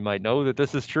generally might know that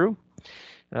this is true,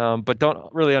 but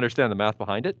don't really understand the math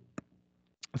behind it.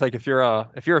 It's like if you're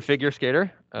a figure skater,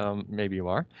 maybe you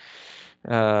are,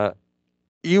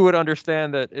 you would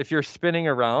understand that if you're spinning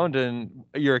around and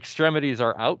your extremities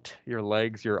are out, your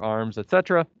legs, your arms,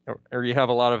 etc., or you have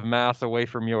a lot of mass away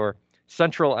from your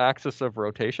central axis of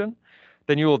rotation,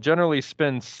 then you will generally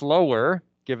spin slower,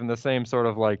 given the same sort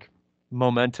of like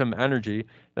momentum energy,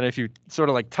 than if you sort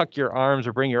of like tuck your arms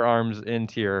or bring your arms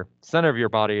into your center of your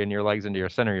body and your legs into your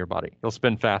center of your body. You'll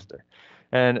spin faster.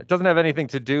 And it doesn't have anything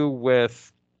to do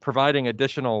with providing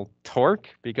additional torque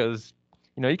because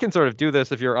you can sort of do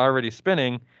this if you're already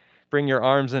spinning. Bring your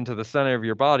arms into the center of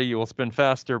your body, you will spin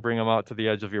faster. Bring them out to the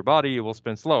edge of your body, you will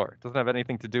spin slower. It doesn't have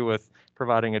anything to do with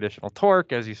providing additional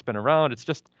torque as you spin around. It's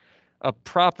just a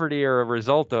property or a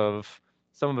result of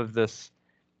some of this.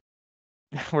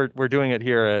 We're doing it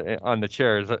here on the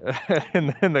chairs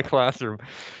in the classroom.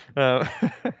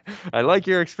 I like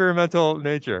your experimental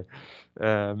nature,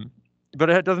 but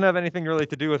it doesn't have anything really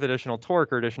to do with additional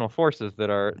torque or additional forces that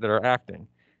are acting.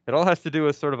 It all has to do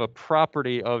with sort of a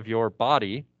property of your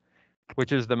body,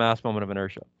 which is the mass moment of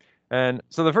inertia. And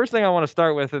so the first thing I want to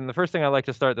start with, and the first thing I like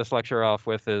to start this lecture off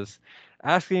with, is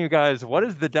asking you guys, what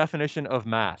is the definition of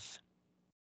mass?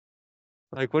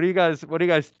 Like, what do you guys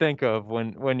think of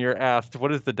when you're asked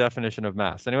what is the definition of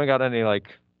mass? Anyone got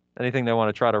anything they want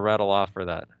to try to rattle off for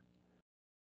that?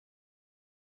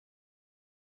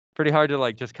 Pretty hard to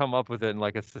like just come up with it in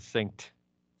like a succinct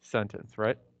sentence,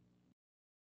 right?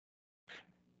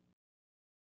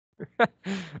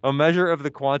 A measure of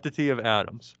the quantity of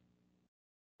atoms.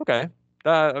 Okay.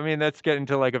 I mean, that's getting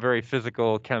to like a very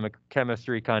physical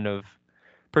chemistry kind of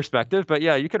perspective, but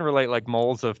yeah, you can relate like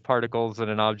moles of particles in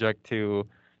an object to,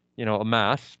 a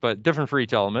mass, but different for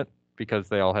each element because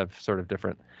they all have sort of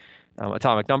different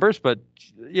atomic numbers. But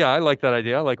yeah, I like that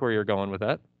idea. I like where you're going with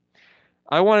that.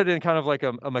 I want it in kind of like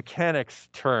a mechanics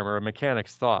term or a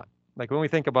mechanics thought. Like when we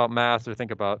think about mass or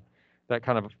think about that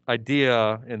kind of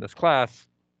idea in this class,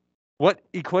 what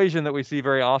equation that we see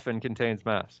very often contains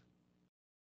mass?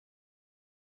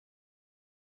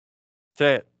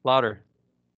 Say it louder.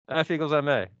 F equals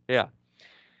ma. Yeah.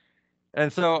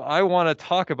 And so I want to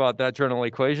talk about that journal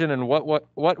equation and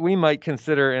what we might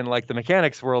consider in like the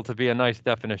mechanics world to be a nice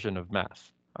definition of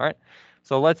mass. All right.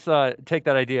 So let's take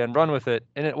that idea and run with it,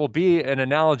 and it will be an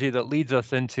analogy that leads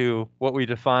us into what we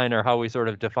define or how we sort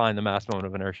of define the mass moment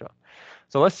of inertia.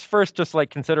 So let's first just like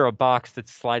consider a box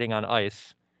that's sliding on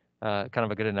ice. Kind of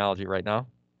a good analogy right now.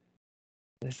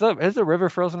 Is the river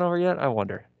frozen over yet? I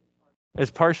wonder.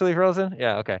 It's partially frozen?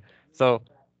 Yeah, okay. So,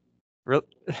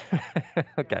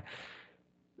 okay.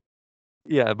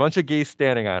 Yeah, a bunch of geese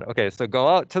standing on it. Okay, so go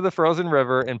out to the frozen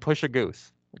river and push a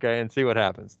goose. Okay, and see what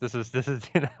happens. This is the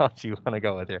analogy you want to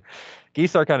go with here.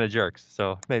 Geese are kind of jerks,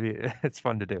 so maybe it's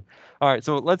fun to do. All right,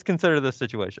 so let's consider this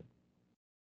situation.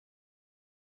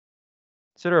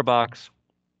 Consider a box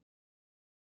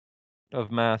of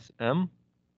mass m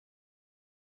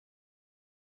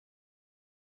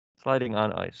sliding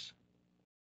on ice.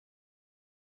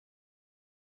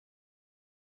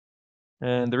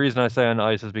 And the reason I say on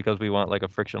ice is because we want like a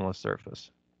frictionless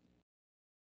surface.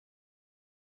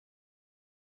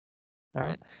 All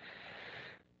right.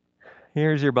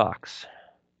 Here's your box.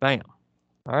 Bam.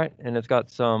 All right, and it's got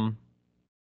some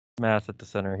mass at the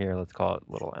center here. Let's call it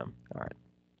little m. All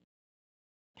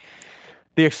right.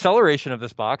 The acceleration of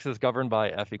this box is governed by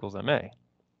F equals ma.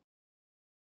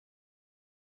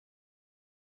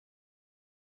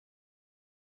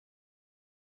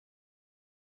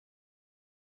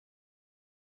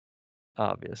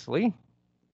 Obviously.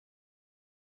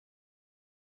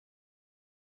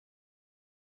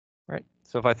 Right.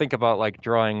 So if I think about like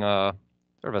drawing sort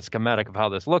of a schematic of how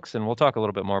this looks, and we'll talk a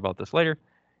little bit more about this later,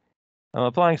 I'm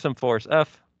applying some force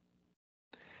F,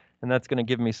 and that's going to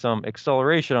give me some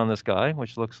acceleration on this guy,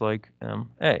 which looks like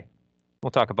ma.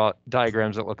 We'll talk about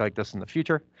diagrams that look like this in the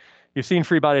future. You've seen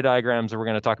free body diagrams, and we're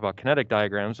going to talk about kinetic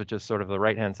diagrams, which is sort of the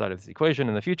right-hand side of this equation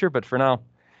in the future. But for now,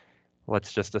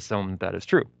 let's just assume that is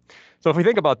true. So if we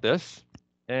think about this,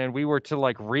 and we were to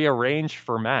like rearrange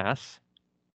for mass,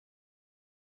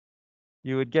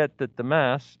 you would get that the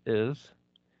mass is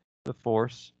the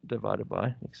force divided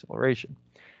by acceleration.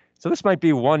 So this might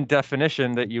be one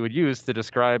definition that you would use to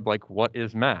describe like what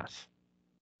is mass,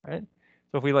 right?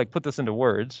 So if we like put this into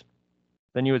words,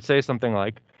 then you would say something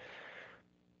like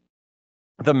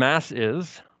the mass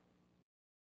is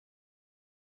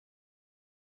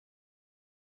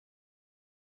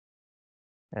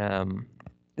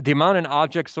the amount an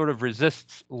object sort of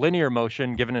resists linear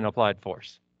motion given an applied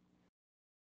force.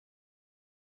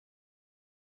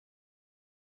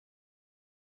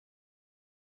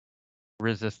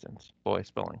 Resistance. Boy,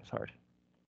 spelling is hard.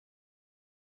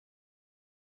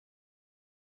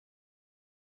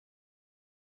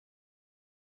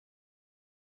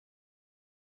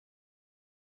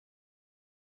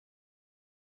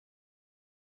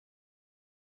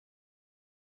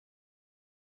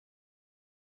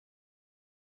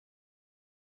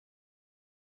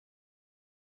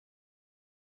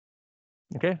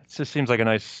 Okay, it just seems like a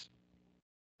nice,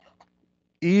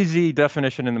 easy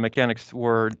definition in the mechanics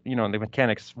word, in the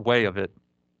mechanics way of it,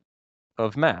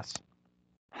 of mass.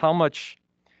 How much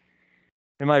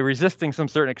am I resisting some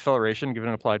certain acceleration given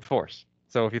an applied force?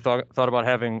 So if you thought about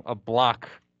having a block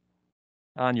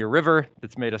on your river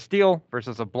that's made of steel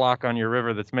versus a block on your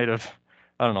river that's made of,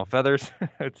 I don't know, feathers.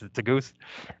 it's a goose.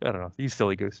 I don't know, you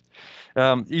silly goose.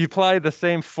 You apply the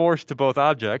same force to both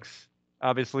objects.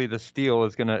 Obviously, the steel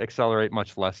is going to accelerate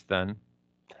much less than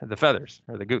the feathers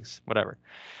or the goose, whatever.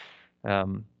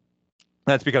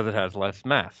 That's because it has less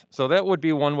mass. So that would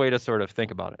be one way to sort of think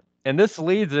about it. And this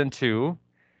leads into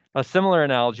a similar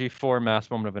analogy for mass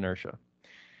moment of inertia.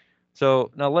 So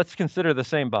now let's consider the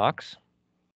same box.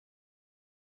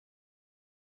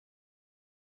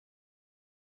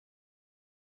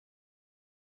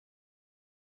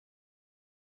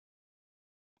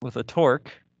 With a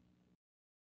torque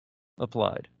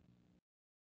applied.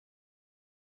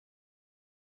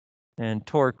 And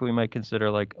torque we might consider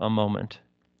like a moment.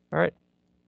 All right.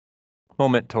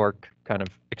 Moment, torque, kind of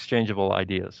exchangeable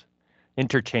ideas.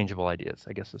 Interchangeable ideas,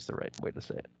 I guess is the right way to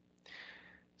say it.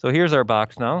 So here's our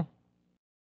box now.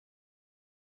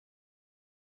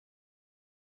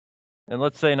 And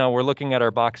let's say now we're looking at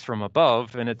our box from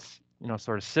above, and it's,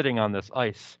 sort of sitting on this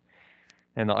ice.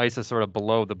 And the ice is sort of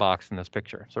below the box in this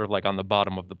picture, sort of like on the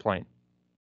bottom of the plane.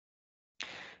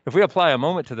 If we apply a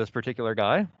moment to this particular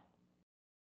guy,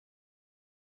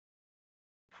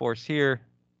 force here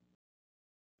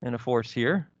and a force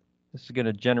here, this is going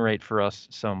to generate for us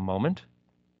some moment.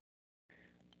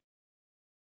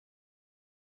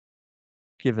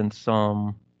 Given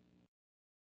some,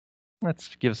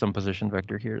 let's give some position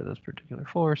vector here to this particular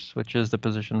force, which is the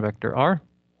position vector r.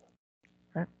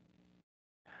 Right.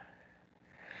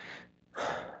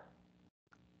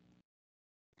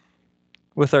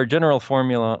 With our general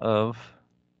formula of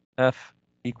F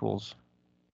equals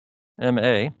ma,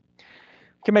 we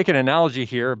can make an analogy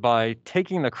here by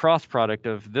taking the cross product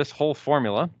of this whole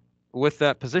formula with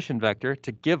that position vector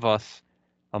to give us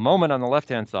a moment on the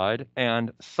left-hand side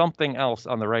and something else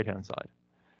on the right-hand side.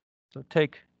 So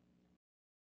take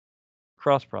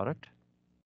cross product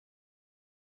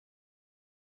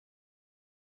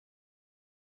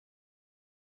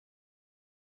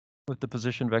with the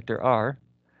position vector r,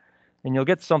 and you'll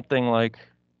get something like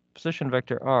position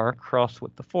vector r crossed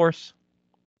with the force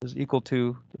is equal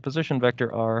to the position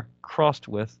vector r crossed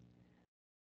with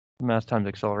the mass times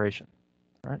acceleration,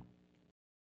 right?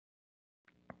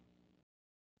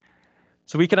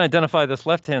 So we can identify this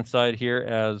left-hand side here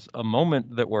as a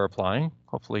moment that we're applying.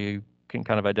 Hopefully you can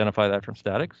kind of identify that from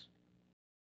statics.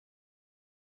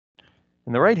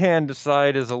 And the right-hand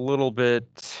side is a little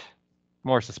bit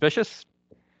more suspicious,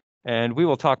 and we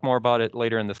will talk more about it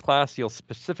later in this class. You'll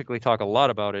specifically talk a lot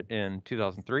about it in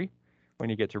 2003 when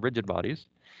you get to rigid bodies.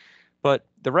 But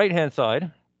the right-hand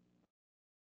side,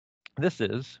 this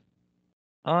is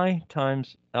I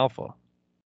times alpha.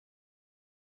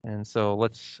 And so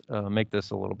let's make this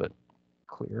a little bit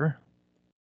clearer.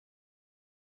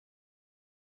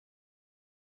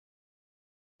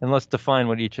 And let's define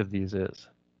what each of these is.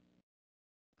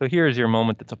 So here's your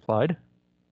moment that's applied.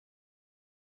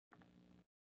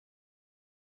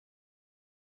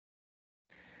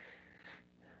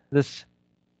 This,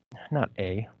 not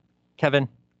A, Kevin,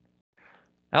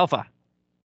 alpha,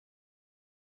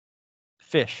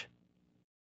 fish.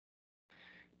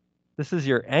 This is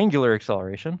your angular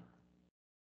acceleration.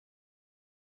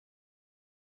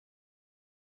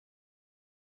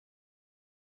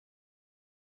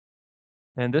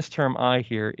 And this term I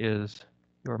here is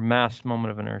your mass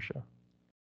moment of inertia.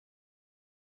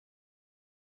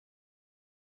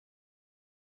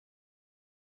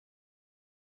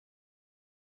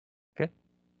 Okay.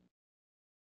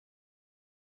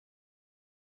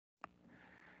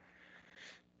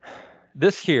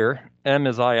 This here, m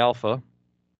is I alpha,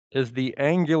 is the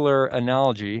angular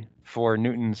analogy for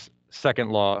Newton's second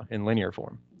law in linear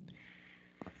form.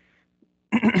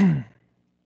 All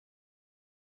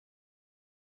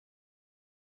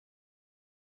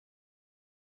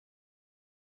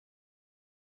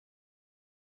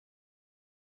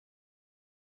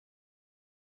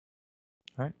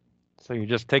right. So you're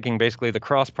just taking basically the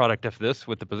cross product of this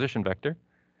with the position vector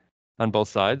on both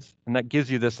sides, and that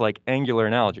gives you this like angular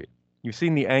analogy. You've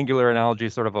seen the angular analogy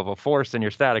sort of a force in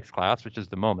your statics class, which is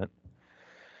the moment.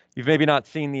 You've maybe not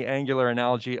seen the angular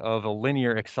analogy of a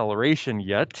linear acceleration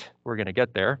yet. We're going to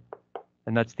get there.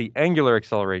 And that's the angular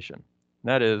acceleration. And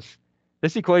that is,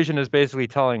 this equation is basically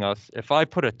telling us if I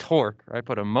put a torque, or I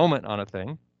put a moment on a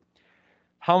thing,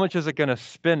 how much is it going to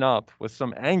spin up with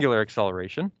some angular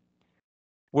acceleration,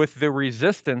 with the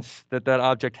resistance that that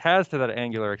object has to that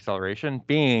angular acceleration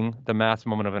being the mass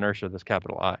moment of inertia, this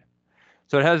capital I.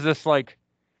 So it has this like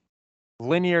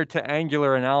linear to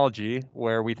angular analogy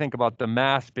where we think about the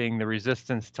mass being the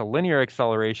resistance to linear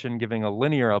acceleration, giving a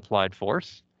linear applied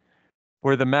force,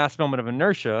 where the mass moment of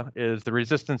inertia is the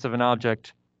resistance of an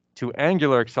object to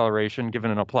angular acceleration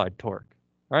given an applied torque.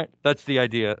 All right, that's the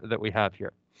idea that we have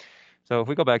here. So if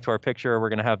we go back to our picture, we're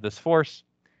going to have this force,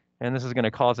 and this is going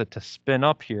to cause it to spin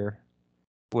up here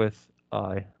with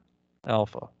I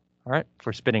alpha. All right,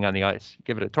 for spinning on the ice.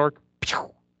 Give it a torque,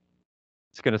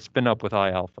 it's going to spin up with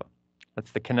I alpha.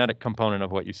 That's the kinetic component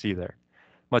of what you see there.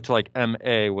 Much like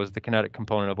MA was the kinetic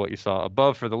component of what you saw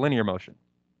above for the linear motion.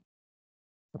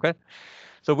 Okay,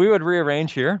 so we would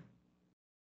rearrange here.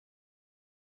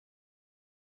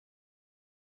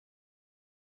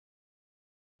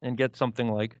 And get something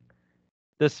like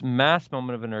this mass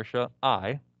moment of inertia,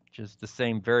 I, which is the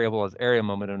same variable as area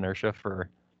moment of inertia for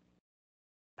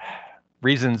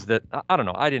reasons that, I don't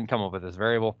know, I didn't come up with this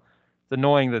variable. It's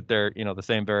annoying that they're, the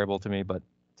same variable to me, but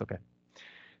it's okay.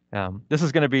 This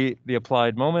is going to be the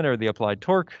applied moment or the applied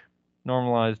torque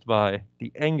normalized by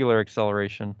the angular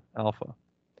acceleration alpha.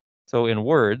 So in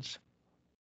words,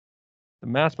 the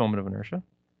mass moment of inertia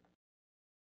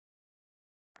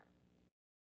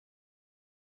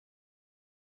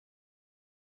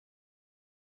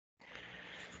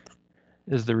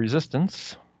is the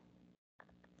resistance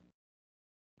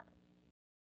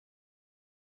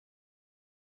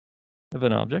of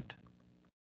an object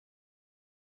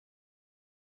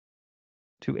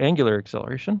to angular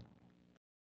acceleration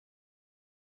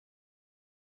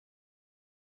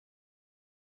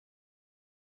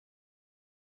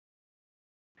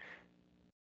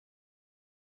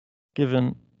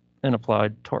given an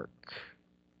applied torque.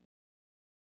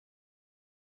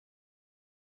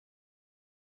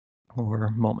 Or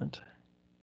moment.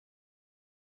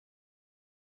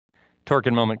 Torque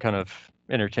and moment kind of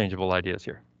interchangeable ideas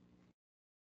here.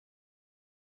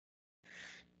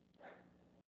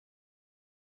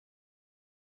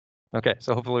 Okay,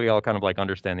 so hopefully we all kind of like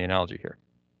understand the analogy here.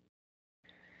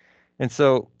 And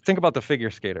so think about the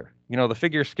figure skater. You know, the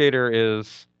figure skater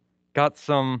is got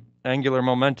some angular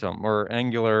momentum or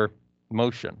angular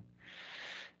motion.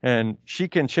 And she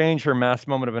can change her mass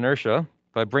moment of inertia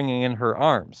by bringing in her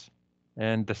arms.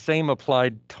 And the same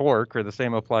applied torque or the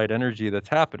same applied energy that's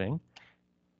happening,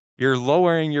 you're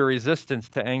lowering your resistance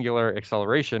to angular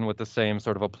acceleration with the same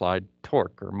sort of applied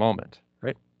torque or moment,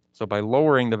 right? So by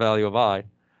lowering the value of I,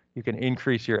 you can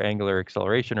increase your angular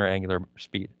acceleration or angular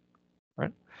speed,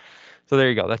 right? So there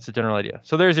you go. That's the general idea.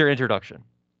 So there's your introduction.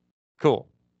 Cool.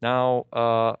 Now,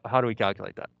 how do we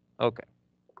calculate that? Okay.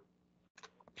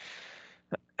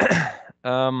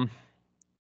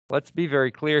 Let's be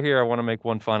very clear here. I want to make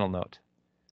one final note.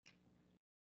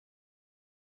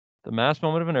 The mass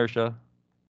moment of inertia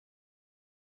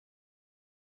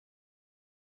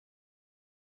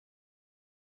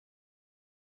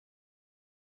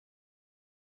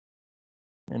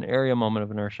and area moment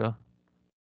of inertia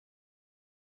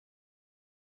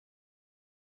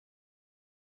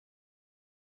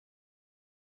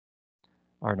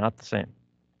are not the same.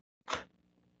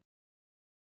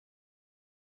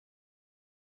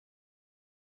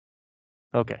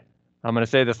 Okay, I'm going to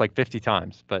say this like 50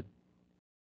 times, but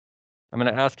I'm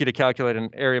going to ask you to calculate an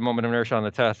area moment of inertia on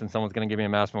the test, and someone's going to give me a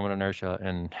mass moment of inertia,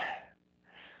 and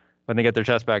when they get their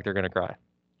test back, they're going to cry.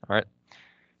 All right.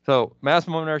 So mass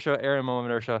moment of inertia, area moment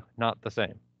of inertia, not the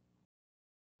same.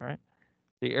 All right.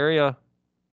 The area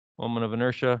moment of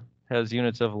inertia has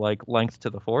units of like length to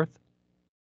the fourth.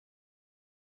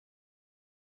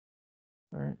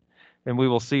 All right. And we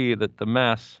will see that the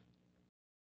mass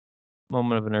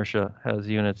moment of inertia has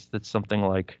units that's something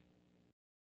like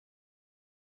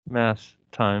mass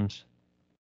times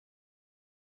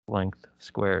length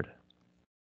squared.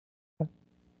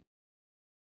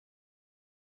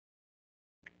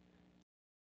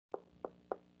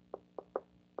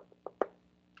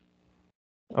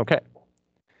 Okay.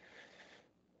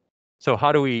 So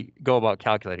how do we go about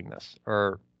calculating this?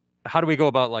 Or how do we go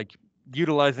about like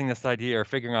utilizing this idea or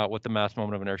figuring out what the mass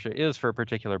moment of inertia is for a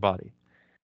particular body?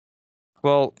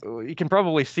 Well, you can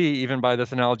probably see even by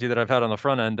this analogy that I've had on the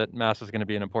front end that mass is going to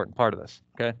be an important part of this,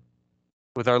 okay?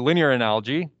 With our linear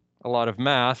analogy, a lot of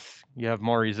mass, you have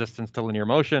more resistance to linear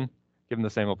motion given the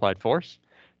same applied force.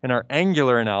 In our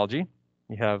angular analogy,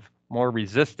 you have more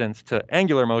resistance to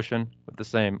angular motion with the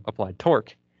same applied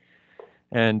torque.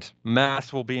 And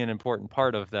mass will be an important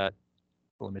part of that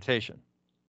limitation.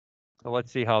 So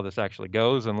let's see how this actually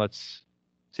goes, and let's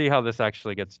see how this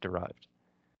actually gets derived.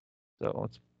 So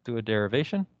let's do a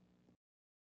derivation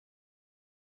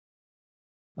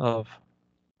of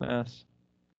mass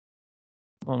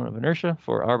moment of inertia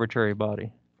for arbitrary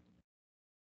body.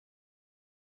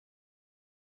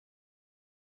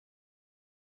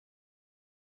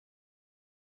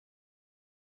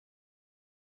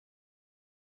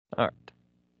 All right.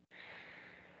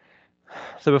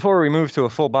 So before we move to a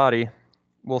full body,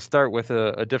 we'll start with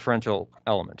a differential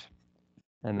element.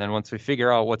 And then once we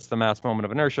figure out what's the mass moment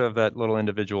of inertia of that little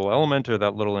individual element or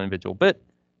that little individual bit,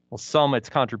 we'll sum its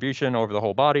contribution over the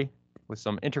whole body with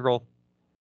some integral,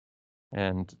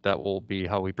 and that will be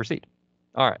how we proceed.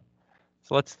 All right,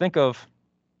 so let's think of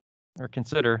or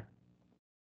consider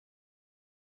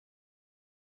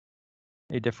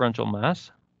a differential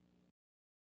mass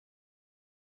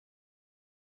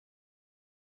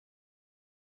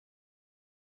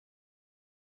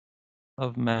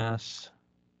of mass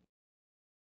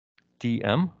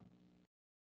dm.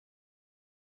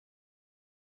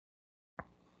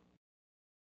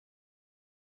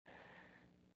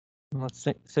 And let's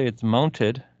say it's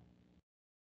mounted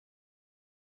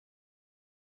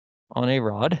on a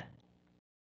rod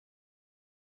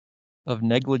of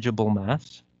negligible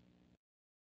mass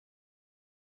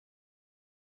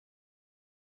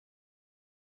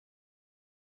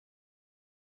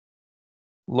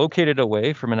located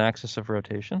away from an axis of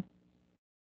rotation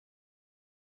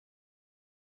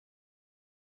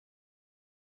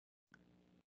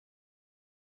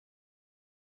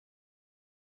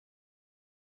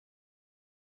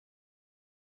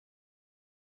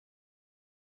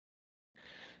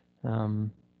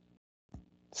some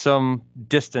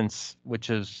distance, which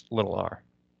is little r.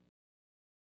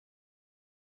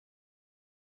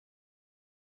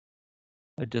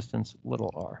 A distance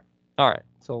little r. All right,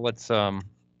 so let's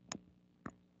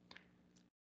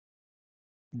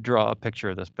draw a picture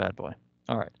of this bad boy.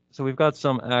 All right, so we've got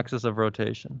some axis of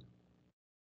rotation.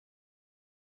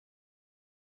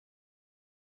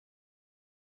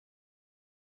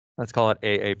 Let's call it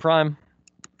AA prime,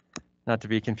 not to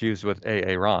be confused with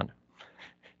AA Ron.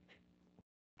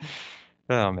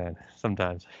 Oh man,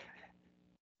 sometimes.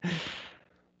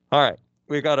 All right,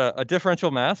 we've got a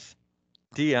differential mass,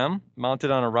 dm,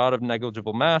 mounted on a rod of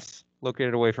negligible mass,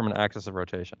 located away from an axis of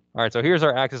rotation. All right, so here's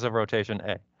our axis of rotation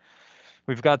A.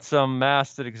 We've got some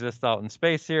mass that exists out in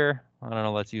space here. I don't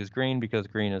know, let's use green because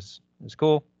green is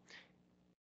cool.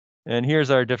 And here's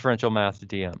our differential mass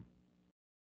dm.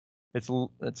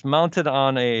 It's mounted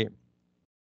on a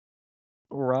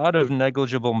rod of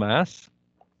negligible mass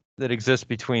that exists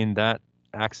between that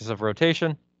axis of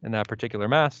rotation and that particular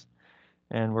mass.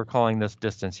 And we're calling this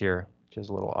distance here, which is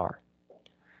little r.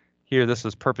 Here, this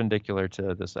is perpendicular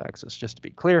to this axis. Just to be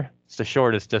clear, it's the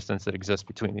shortest distance that exists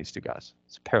between these two guys.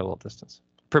 It's a parallel distance,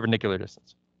 perpendicular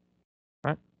distance,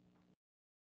 right?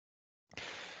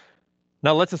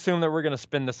 Now let's assume that we're going to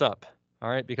spin this up, all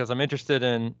right? Because I'm interested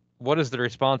in what is the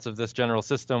response of this general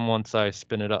system once I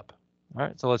spin it up. All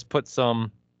right, so let's put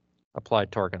some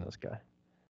applied torque on this guy.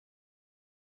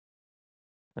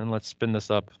 And let's spin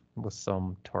this up with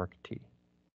some torque T.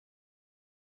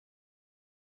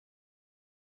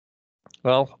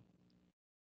 Well,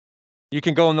 you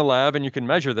can go in the lab and you can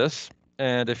measure this.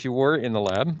 And if you were in the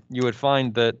lab, you would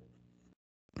find that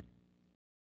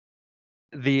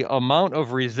the amount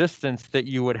of resistance that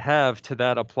you would have to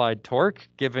that applied torque,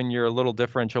 given your little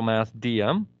differential mass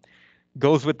dm,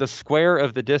 goes with the square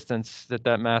of the distance that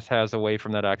that mass has away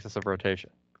from that axis of rotation,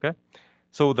 okay?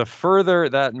 So the further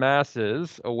that mass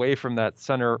is away from that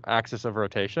center axis of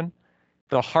rotation,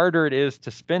 the harder it is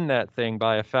to spin that thing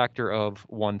by a factor of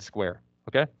 1 square,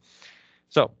 okay?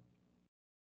 So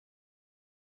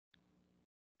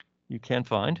you can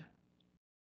find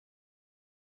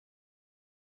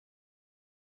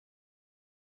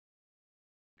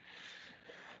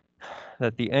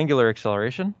that the angular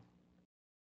acceleration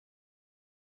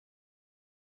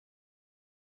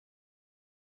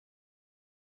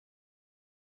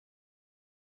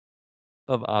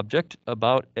of object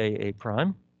about AA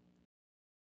prime,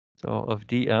 so of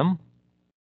dm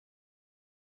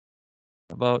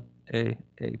about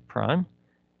AA prime,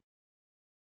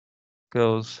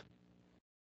 goes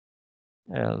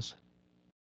as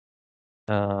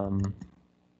 1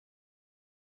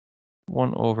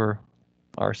 over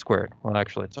r squared. Well,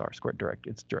 actually, it's r squared direct.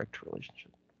 It's direct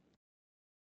relationship.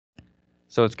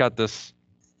 So it's got this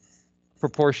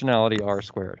proportionality r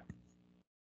squared.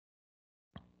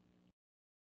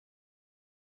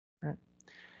 Right.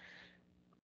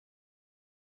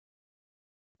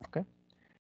 Okay.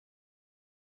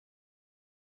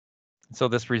 So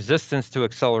this resistance to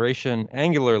acceleration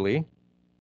angularly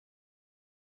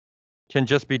can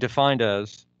just be defined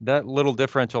as that little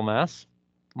differential mass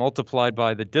multiplied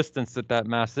by the distance that that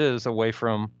mass is away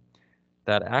from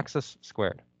that axis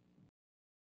squared.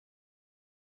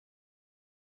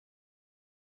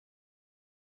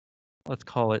 Let's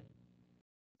call it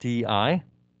di,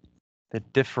 the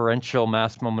differential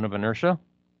mass moment of inertia,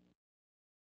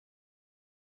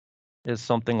 is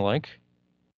something like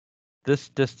this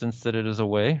distance that it is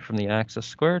away from the axis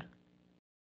squared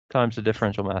times the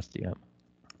differential mass dm.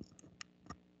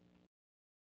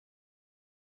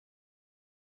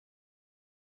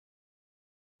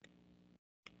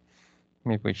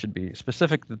 Maybe we should be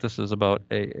specific that this is about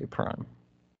AA prime.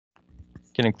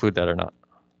 Can include that or not.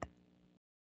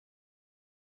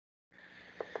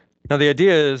 Now the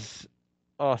idea is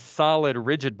a solid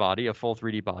rigid body, a full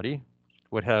 3D body,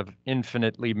 would have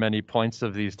infinitely many points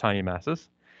of these tiny masses.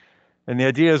 And the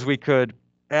idea is we could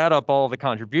add up all the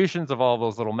contributions of all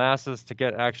those little masses to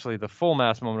get actually the full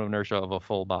mass moment of inertia of a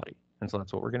full body. And so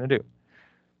that's what we're going to do.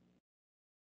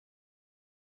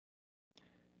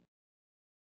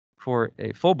 For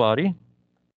a full body,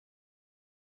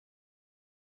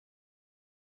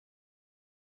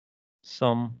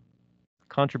 some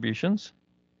contributions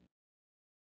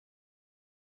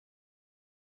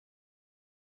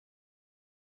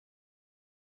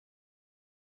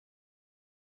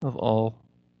of all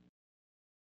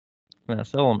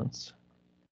mass elements.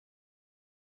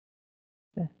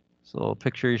 Okay. So a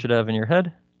picture you should have in your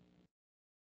head.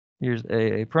 Here's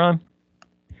AA prime.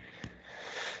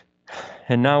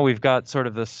 And now we've got sort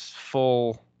of this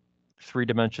full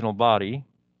 3-dimensional body.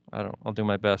 I'll do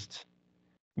my best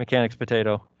Mechanics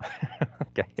potato.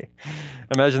 Okay.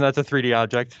 Imagine that's a 3D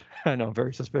object. I know,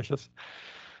 very suspicious.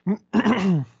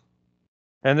 And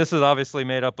this is obviously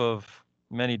made up of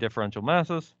many differential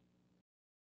masses.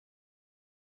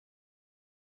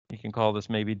 You can call this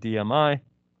maybe DMI.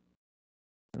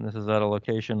 And this is at a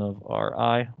location of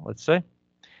Ri, let's say.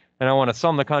 And I want to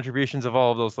sum the contributions of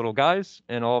all of those little guys.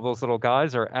 And all of those little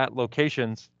guys are at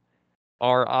locations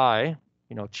Ri,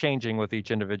 changing with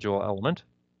each individual element,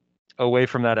 away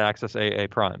from that axis AA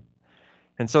prime.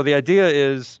 And so the idea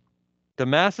is the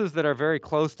masses that are very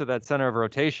close to that center of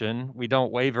rotation, we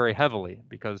don't weigh very heavily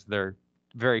because they're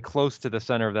very close to the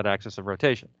center of that axis of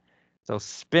rotation. So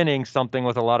spinning something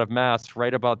with a lot of mass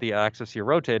right about the axis you're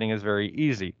rotating is very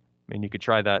easy. I mean, you could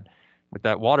try that with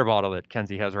that water bottle that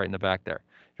Kenzie has right in the back there.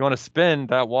 If you want to spin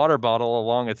that water bottle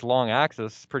along its long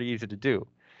axis, it's pretty easy to do.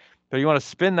 But you want to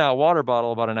spin that water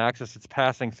bottle about an axis that's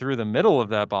passing through the middle of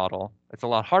that bottle, it's a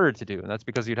lot harder to do. And that's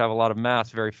because you'd have a lot of mass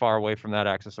very far away from that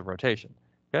axis of rotation.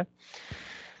 Okay?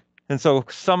 And so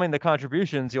summing the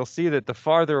contributions, you'll see that the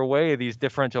farther away these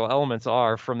differential elements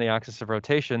are from the axis of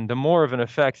rotation, the more of an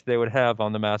effect they would have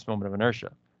on the mass moment of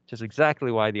inertia, which is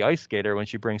exactly why the ice skater, when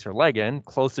she brings her leg in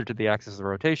closer to the axis of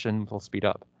rotation, will speed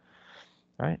up.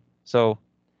 All right? So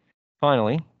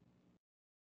finally,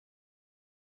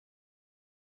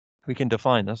 we can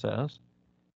define this as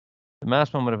the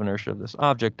mass moment of inertia of this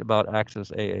object about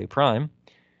axis AA prime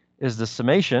is the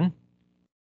summation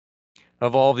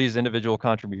of all of these individual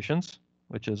contributions,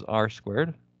 which is r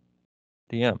squared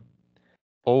dm,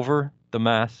 over the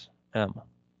mass m.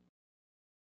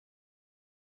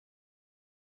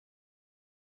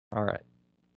 All right.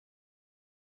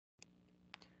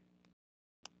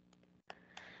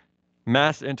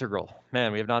 Mass integral.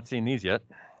 Man, we have not seen these yet.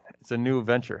 It's a new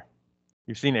venture.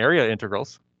 You've seen area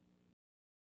integrals.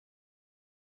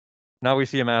 Now we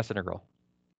see a mass integral.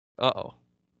 Uh-oh.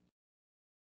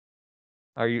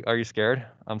 Are you scared?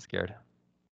 I'm scared.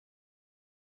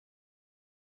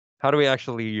 How do we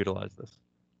actually utilize this?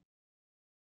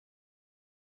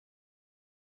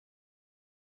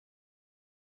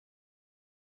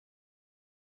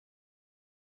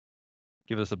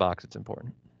 Give us a box, it's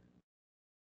important.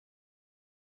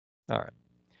 All right.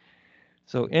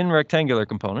 So in rectangular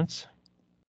components,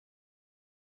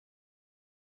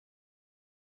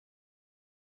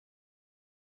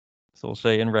 so we'll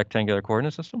say in rectangular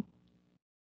coordinate system.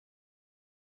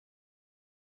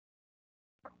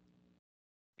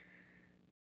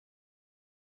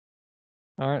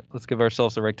 All right, let's give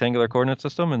ourselves a rectangular coordinate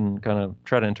system and kind of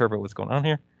try to interpret what's going on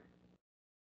here.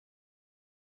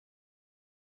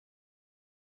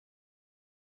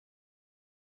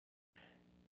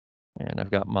 And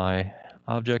I've got my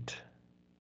object.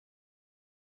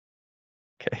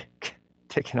 Okay,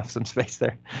 taking up some space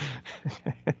there.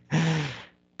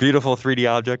 Beautiful 3D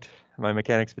object, my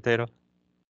mechanics potato.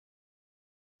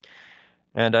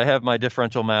 And I have my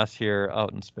differential mass here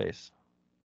out in space.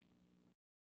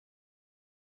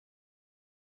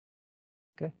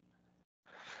 Okay.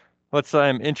 Let's say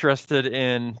I'm interested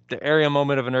in the area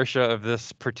moment of inertia of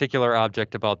this particular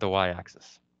object about the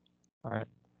y-axis. All right,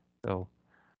 so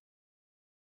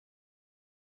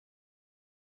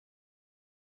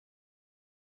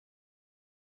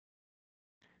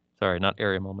sorry, not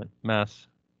area moment, mass.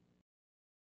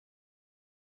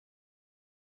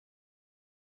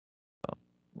 Oh,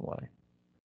 y-axis.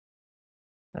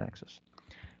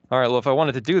 All right, well, if I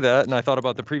wanted to do that, and I thought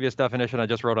about the previous definition I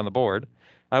just wrote on the board,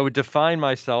 I would define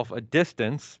myself a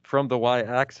distance from the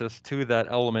y-axis to that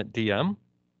element dm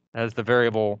as the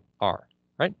variable r,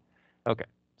 right? Okay,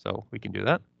 so we can do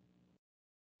that.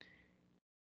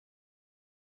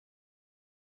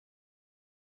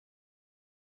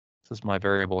 This is my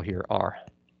variable here, r.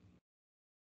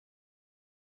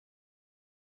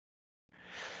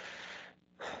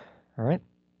 All right.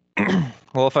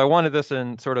 Well, if I wanted this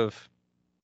in sort of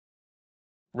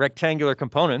rectangular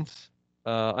components,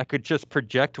 I could just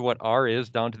project what r is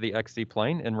down to the xz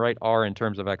plane and write r in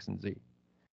terms of x and z.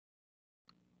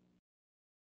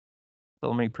 So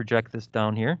let me project this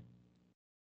down here.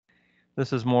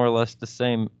 This is more or less the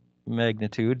same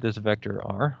magnitude, this vector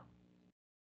r.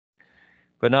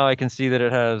 But now I can see that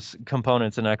it has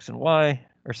components in x and y,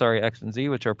 or sorry, x and z,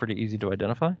 which are pretty easy to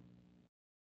identify.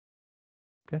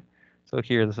 Okay, so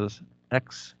here this is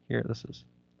x, here this is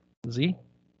z.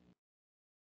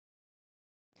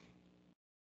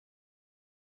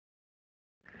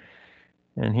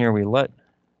 And here we let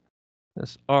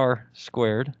this r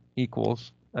squared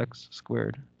equals x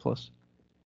squared plus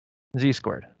z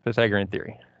squared, Pythagorean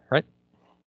theory, right?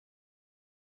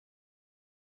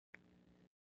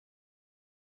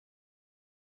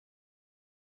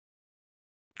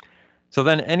 So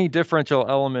then any differential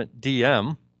element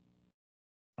dm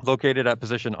located at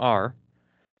position r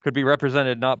could be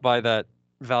represented not by that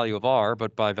value of r,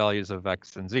 but by values of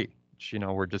x and z, which,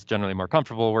 we're just generally more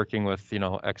comfortable working with,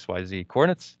 x, y, z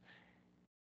coordinates.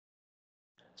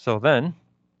 So then,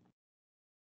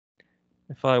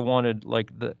 if I wanted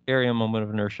like the area moment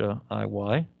of inertia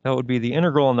Iy, that would be the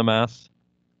integral on the mass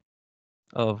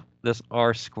of this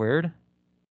r squared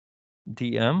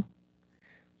dm.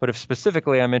 But if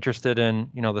specifically I'm interested in,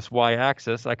 this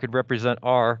y-axis, I could represent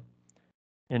r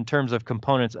in terms of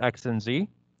components x and z.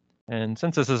 And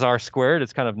since this is r squared,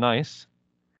 it's kind of nice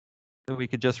that we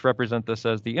could just represent this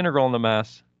as the integral on the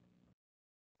mass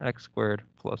x squared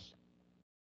plus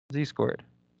z squared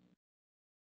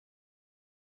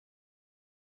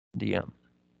dm.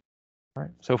 All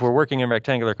right. So if we're working in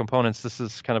rectangular components, this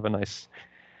is kind of a nice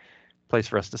place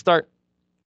for us to start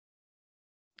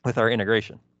with our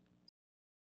integration.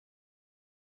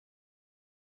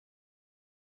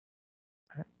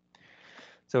 All right.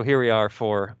 So here we are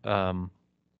for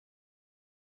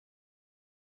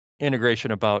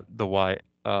integration about the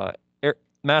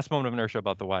mass moment of inertia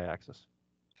about the y-axis.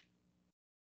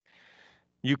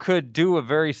 You could do a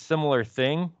very similar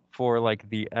thing for like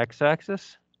the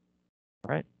x-axis,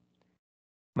 right?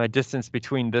 My distance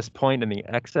between this point and the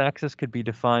x-axis could be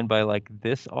defined by like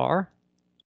this r,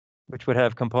 which would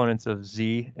have components of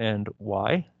z and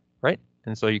y, right?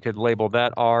 And so you could label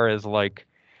that r as like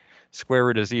square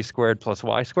root of z squared plus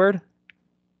y squared.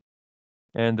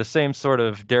 And the same sort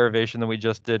of derivation that we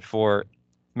just did for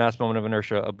mass moment of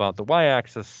inertia about the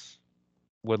y-axis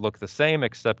would look the same,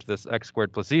 except this x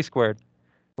squared plus z squared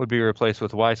would be replaced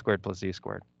with y squared plus z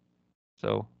squared.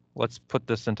 So let's put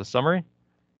this into summary.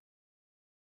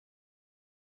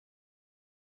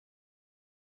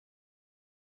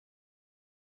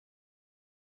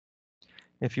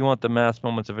 If you want the mass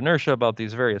moments of inertia about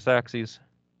these various axes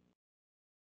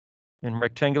in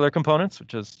rectangular components,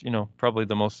 which is, probably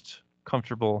the most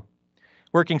comfortable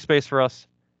working space for us,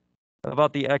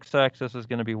 about the x-axis is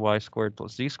going to be y squared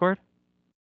plus z squared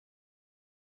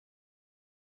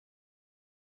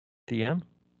dm.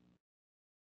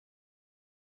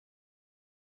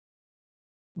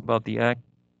 About the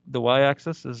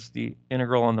y-axis is the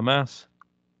integral on the mass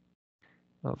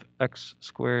of x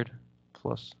squared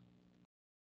plus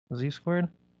z squared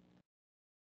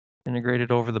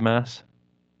integrated over the mass.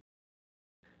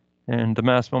 And the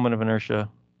mass moment of inertia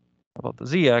about the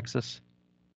z-axis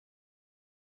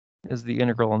is the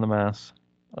integral on the mass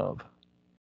of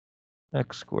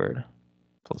x squared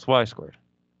plus y squared.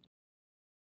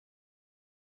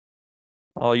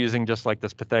 All using just like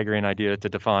this Pythagorean idea to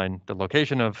define the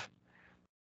location of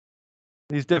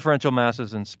these differential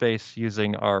masses in space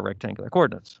using our rectangular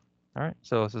coordinates. All right,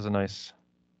 so this is a nice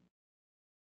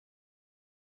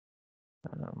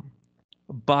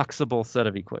boxable set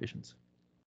of equations.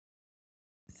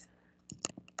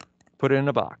 Put it in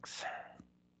a box,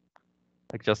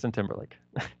 like Justin Timberlake.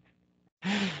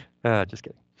 Just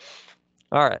kidding.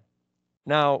 All right,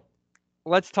 now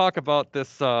let's talk about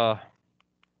this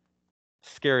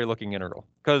scary looking integral,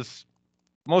 because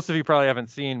most of you probably haven't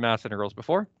seen mass integrals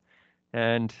before,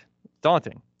 and it's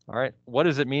daunting. All right, what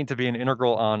does it mean to be an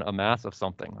integral on a mass of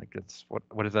something? Like,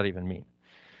 what does that even mean?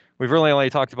 We've really only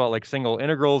talked about like single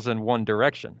integrals in one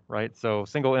direction, right? So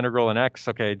single integral in x,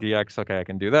 okay, dx, okay, I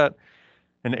can do that.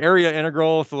 An area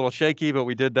integral, it's a little shaky, but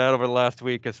we did that over the last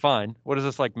week, is fine. What is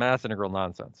this like mass integral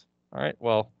nonsense? All right,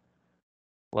 well,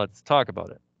 let's talk about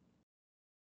it.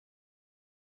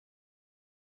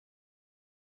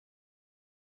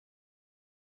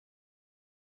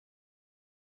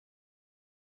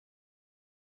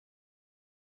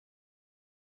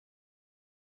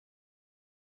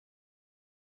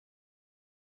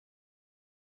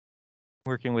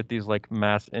 Working with these like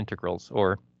mass integrals,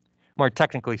 or more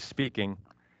technically speaking,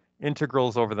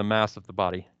 integrals over the mass of the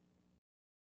body.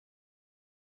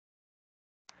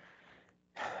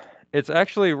 It's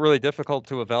actually really difficult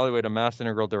to evaluate a mass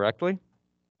integral directly.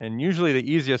 And usually the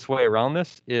easiest way around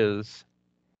this is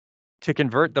to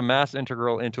convert the mass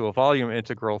integral into a volume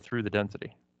integral through the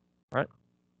density, right?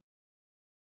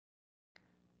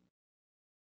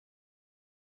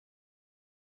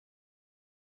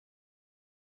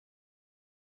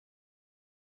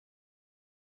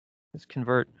 Let's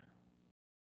convert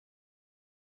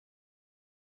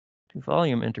to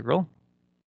volume integral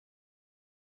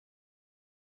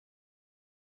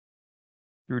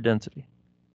through density.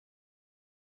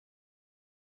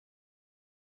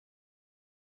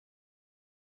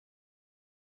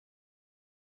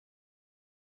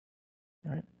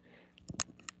 All right.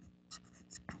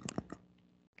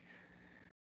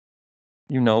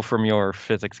 You know from your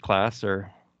physics class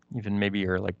or even maybe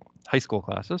your like high school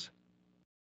classes,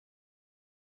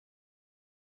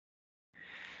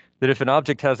 that if an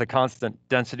object has a constant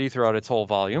density throughout its whole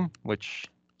volume, which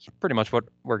is pretty much what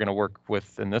we're going to work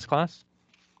with in this class,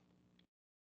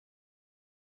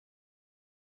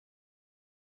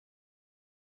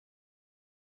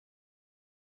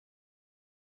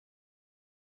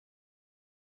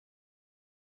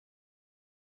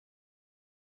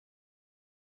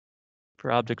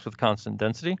 for objects with constant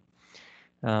density,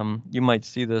 you might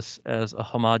see this as a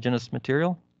homogeneous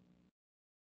material.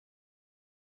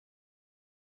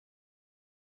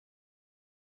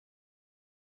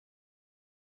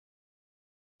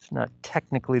 It's not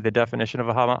technically the definition of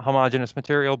a homogeneous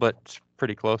material, but it's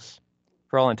pretty close.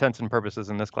 For all intents and purposes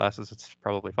in this class, it's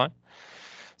probably fine.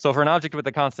 So for an object with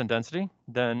a constant density,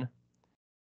 then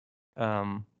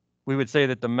we would say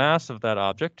that the mass of that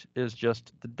object is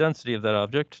just the density of that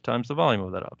object times the volume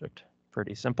of that object.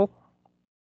 Pretty simple.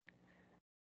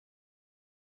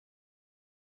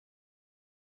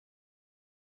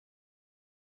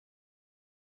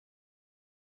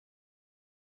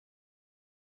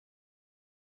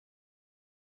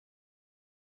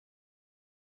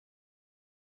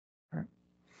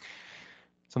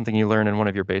 Something you learn in one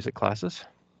of your basic classes.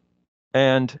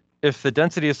 And if the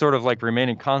density is sort of like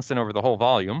remaining constant over the whole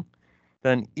volume,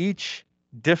 then each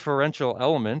differential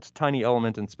element, tiny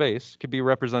element in space, could be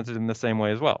represented in the same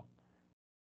way as well.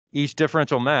 Each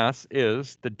differential mass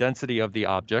is the density of the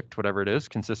object, whatever it is,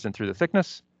 consistent through the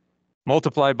thickness,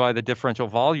 multiplied by the differential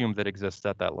volume that exists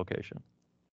at that location.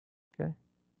 Okay,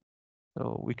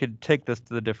 so we could take this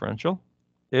to the differential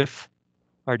if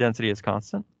our density is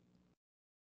constant.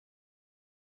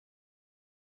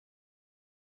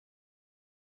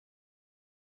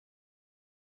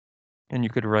 And you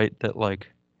could write that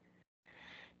like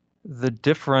the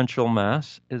differential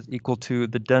mass is equal to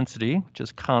the density, which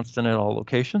is constant at all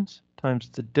locations, times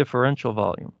the differential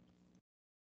volume.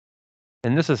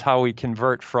 And this is how we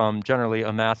convert from generally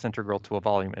a mass integral to a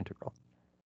volume integral.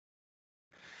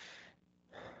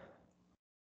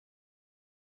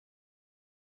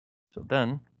 So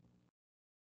then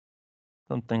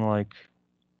something like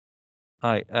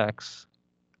Ix,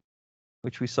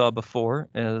 which we saw before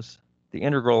as the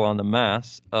integral on the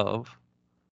mass of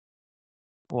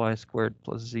y squared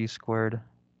plus z squared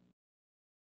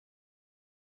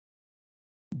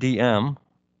dm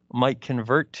might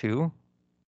convert to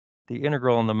the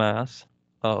integral on the mass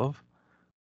of,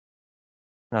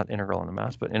 not integral on the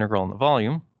mass, but integral on the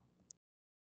volume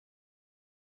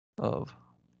of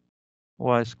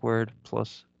y squared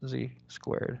plus z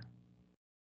squared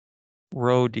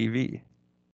rho dv.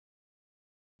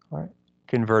 All right,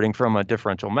 converting from a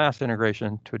differential mass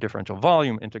integration to a differential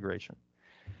volume integration.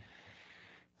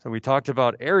 So we talked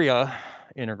about area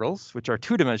integrals, which are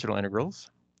two-dimensional integrals.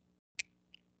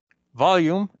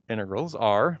 Volume integrals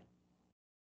are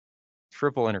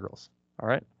triple integrals, all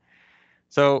right?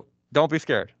 So don't be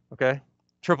scared, okay?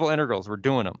 Triple integrals, we're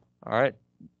doing them, all right?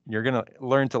 You're gonna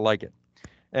learn to like it.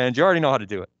 And you already know how to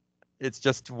do it. It's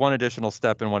just one additional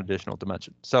step and one additional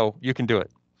dimension. So you can do it,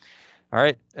 all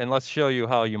right? And let's show you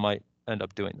how you might end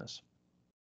up doing this,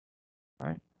 all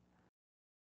right?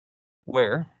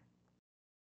 Where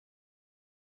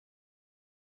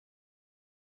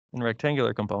in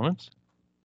rectangular components,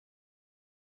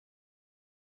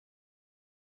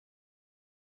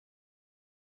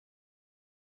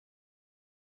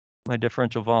 my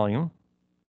differential volume,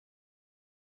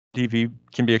 dV,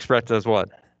 can be expressed as what?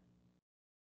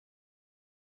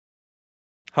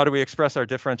 How do we express our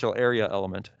differential area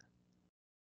element?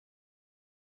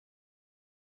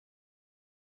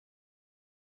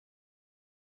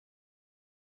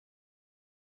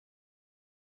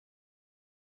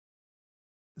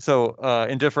 So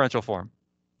in differential form,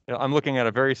 I'm looking at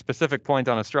a very specific point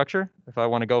on a structure. If I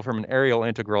want to go from an areal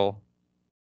integral,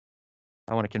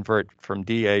 I want to convert from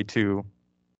dA to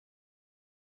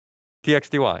dx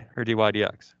dy or dy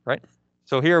dx, right?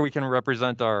 So here we can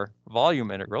represent our volume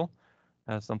integral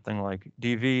as something like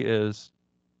dv is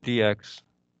dx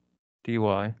dy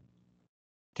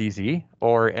dz,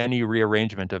 or any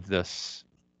rearrangement of this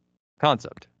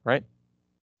concept, right?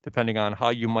 Depending on how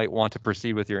you might want to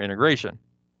proceed with your integration.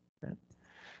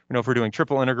 You know, if we're doing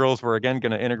triple integrals, we're again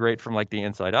going to integrate from like the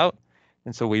inside out.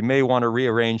 And so we may want to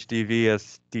rearrange dv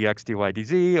as dx dy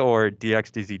dz, or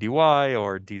dx dz dy,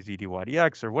 or dz dy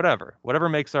dx, or whatever. Whatever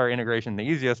makes our integration the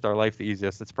easiest, our life the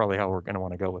easiest, that's probably how we're going to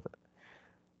want to go with it.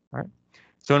 All right.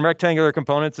 So in rectangular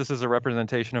components, this is a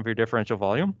representation of your differential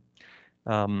volume.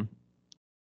 I'll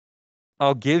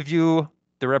give you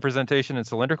the representation in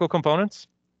cylindrical components.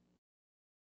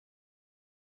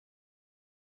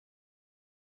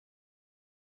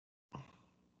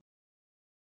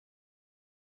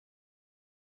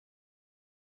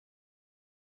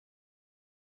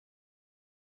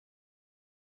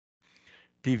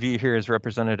 dV here is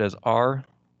represented as R,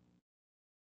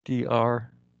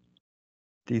 dr,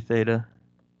 d theta,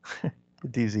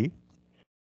 dz.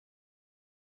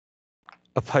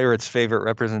 A pirate's favorite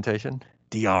representation,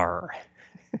 dr.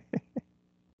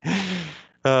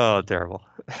 Oh, terrible.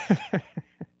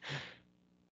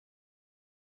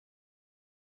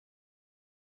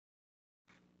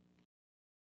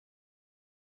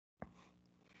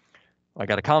 I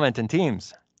got a comment in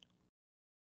Teams.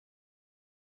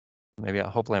 Maybe,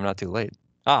 hopefully I'm not too late.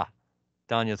 Ah,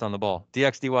 Danya's on the ball.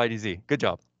 dx, dy, dz. Good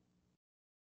job.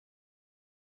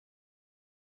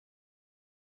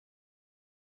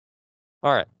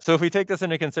 All right, so if we take this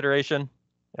into consideration,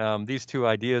 these two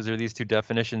ideas or these two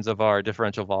definitions of our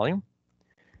differential volume,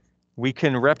 we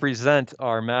can represent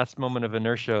our mass moment of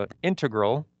inertia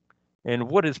integral in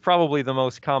what is probably the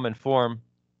most common form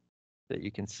that you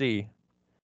can see.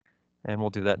 And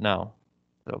we'll do that now.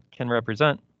 So can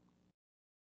represent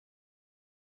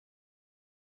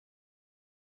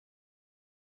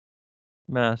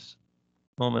mass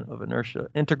moment of inertia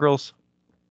integrals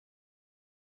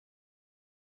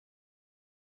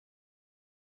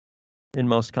in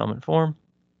most common form.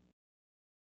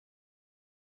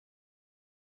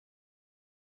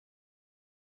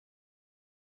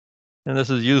 And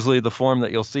this is usually the form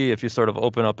that you'll see if you sort of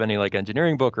open up any like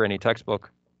engineering book or any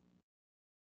textbook.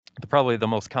 Probably the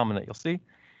most common that you'll see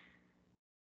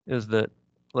is that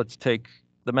let's take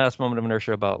the mass moment of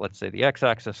inertia about, let's say, the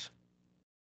x-axis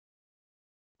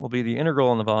will be the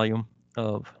integral in the volume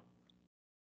of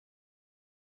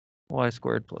y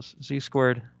squared plus z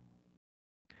squared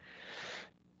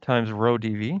times rho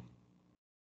dv,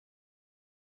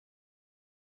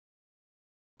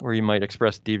 where you might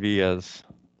express dv as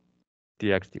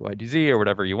dx, dy, dz, or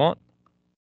whatever you want.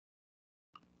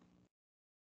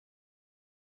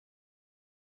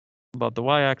 About the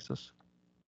y-axis,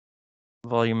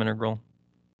 volume integral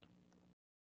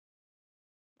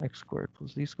x squared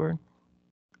plus z squared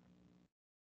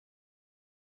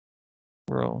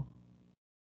rho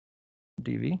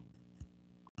dv.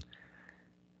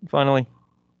 And finally,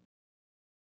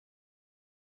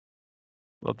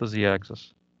 about the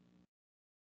z-axis.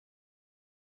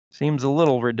 Seems a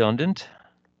little redundant,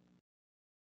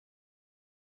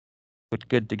 but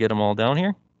good to get them all down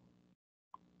here.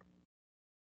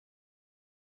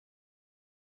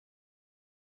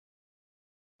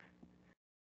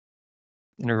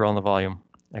 Integral on the volume,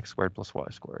 x squared plus y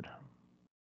squared.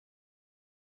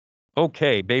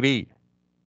 Okay, baby.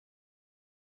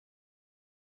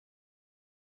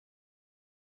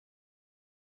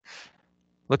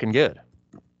 Looking good.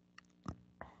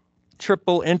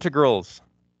 Triple integrals.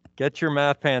 Get your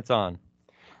math pants on.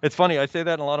 It's funny, I say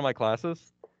that in a lot of my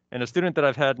classes, and a student that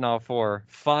I've had now for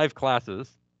 5 classes,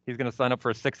 he's going to sign up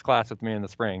for a 6th class with me in the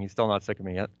spring. He's still not sick of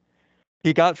me yet.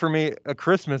 He got for me a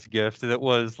Christmas gift that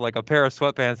was like a pair of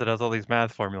sweatpants that has all these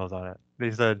math formulas on it.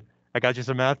 He said, I got you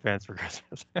some math pants for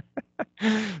Christmas.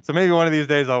 So maybe one of these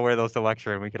days I'll wear those to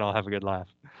lecture and we can all have a good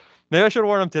laugh. Maybe I should have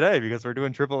worn them today because we're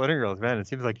doing triple integrals. Man, it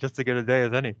seems like just as good a day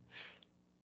as any.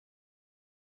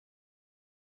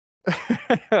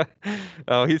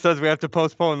 Oh, he says we have to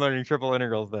postpone learning triple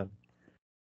integrals then.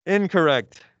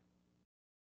 Incorrect.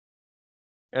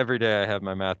 Every day I have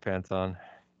my math pants on.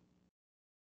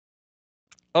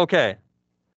 Okay.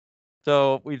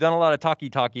 So we've done a lot of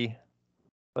talky.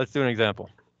 Let's do an example.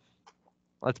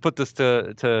 Let's put this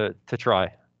to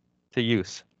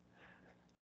use.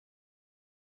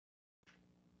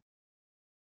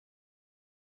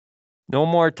 No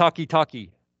more talky.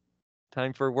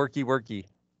 Time for worky.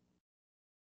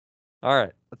 All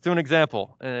right, let's do an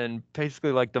example. And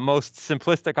basically like the most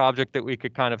simplistic object that we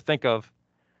could kind of think of,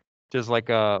 just like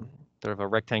a sort of a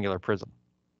rectangular prism.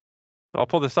 So I'll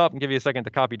pull this up and give you a second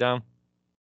to copy down.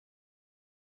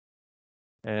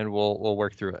 And we'll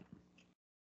work through it.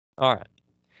 All right.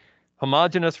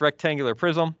 Homogeneous rectangular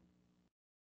prism.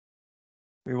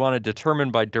 We want to determine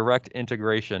by direct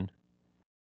integration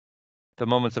the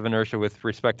moments of inertia with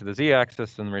respect to the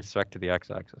z-axis and respect to the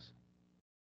x-axis.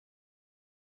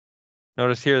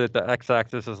 Notice here that the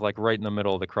x-axis is like right in the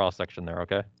middle of the cross section there,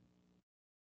 okay?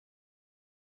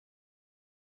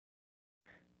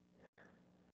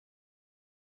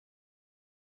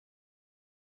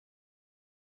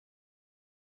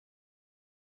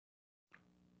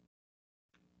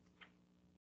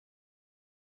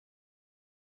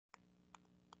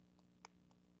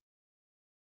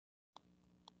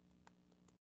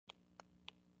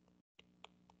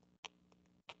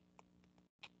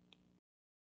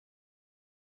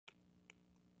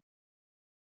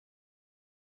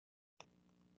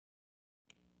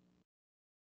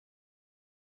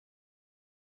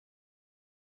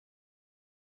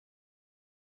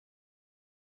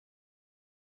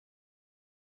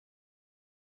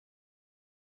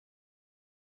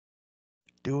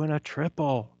 Doing a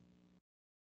triple.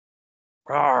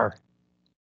 Rawr.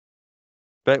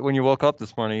 Bet when you woke up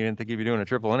this morning, you didn't think you'd be doing a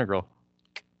triple integral.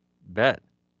 Bet.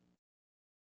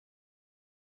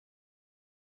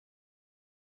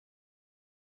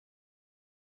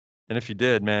 And if you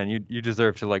did, man, you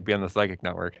deserve to like be on the psychic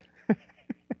network.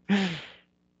 I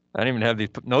didn't even have these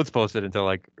notes posted until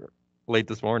like late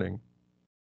this morning.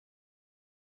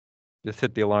 Just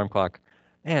hit the alarm clock.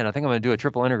 Man, I think I'm gonna do a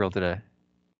triple integral today.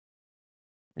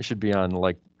 It should be on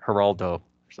like Geraldo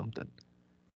or something.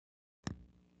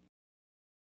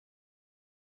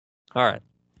 All right.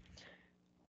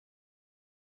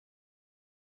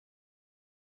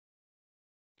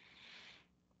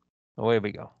 Away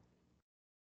we go.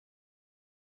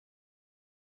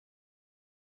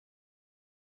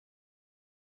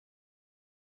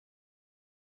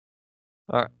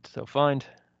 All right, so find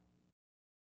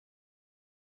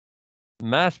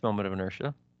mass moment of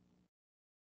inertia.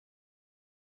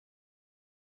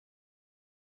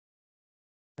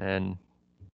 And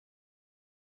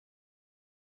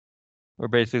we're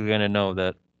basically going to know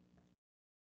that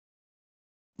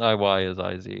Iy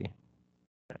is Iz.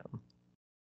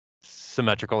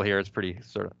 Symmetrical here is pretty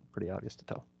obvious to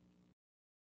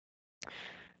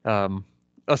tell.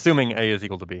 Assuming A is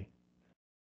equal to B.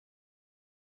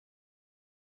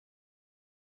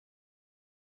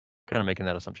 Kind of making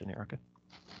that assumption here, okay.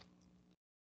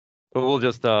 But we'll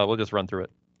just run through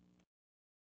it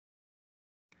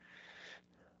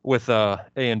with A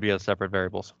and B as separate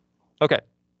variables. Okay.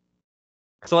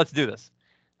 So let's do this.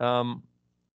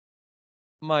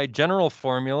 My general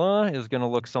formula is going to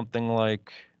look something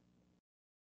like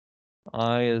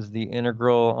I is the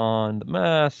integral on the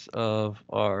mass of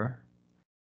R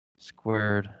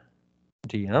squared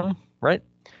dm, right?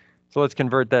 So let's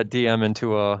convert that dm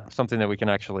into something that we can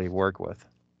actually work with.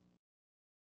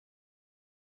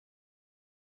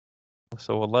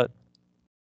 So we'll let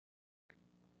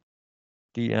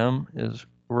dm is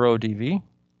rho dv.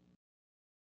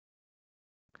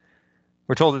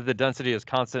 We're told that the density is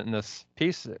constant in this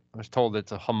piece. We're told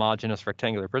it's a homogeneous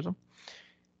rectangular prism.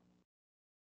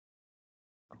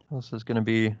 This is going to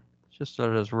be just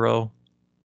started as rho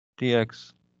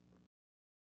dx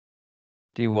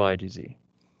dy dz.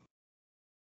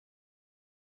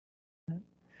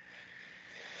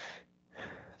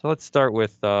 So let's start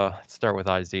with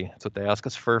Iz. That's what they ask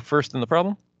us for first in the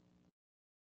problem.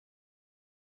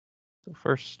 So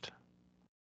first,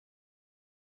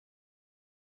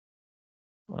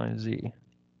 Iz. The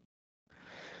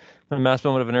mass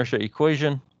moment of inertia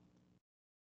equation,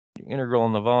 the integral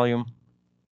in the volume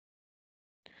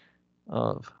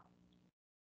of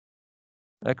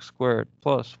x squared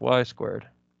plus y squared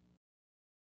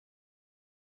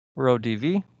rho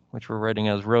dv, which we're writing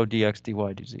as rho dx dy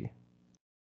dz.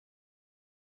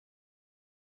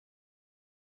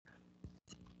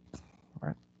 All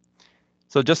right.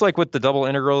 So just like with the double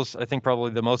integrals, I think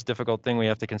probably the most difficult thing we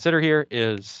have to consider here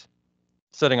is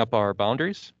setting up our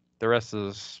boundaries. The rest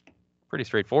is pretty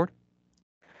straightforward.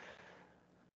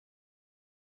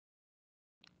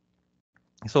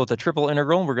 So with a triple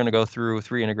integral, we're going to go through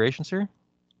 3 integrations here.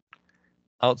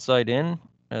 Outside in,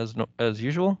 as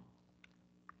usual.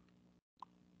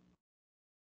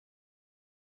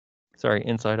 Sorry,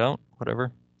 inside out,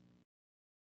 whatever.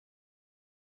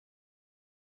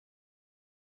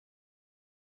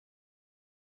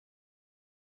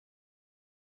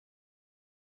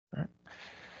 All right.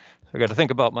 So I got to think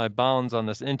about my bounds on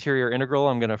this interior integral.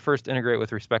 I'm going to first integrate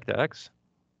with respect to x.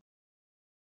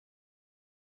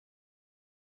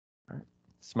 All right.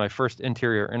 This is my first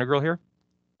interior integral here.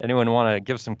 Anyone want to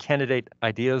give some candidate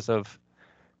ideas of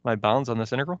my bounds on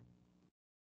this integral?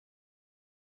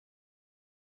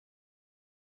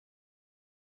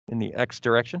 In the x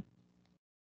direction?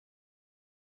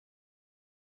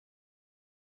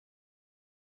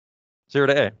 Zero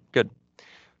to a, good.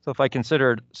 So if I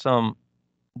considered some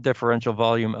differential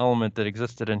volume element that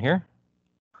existed in here,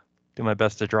 do my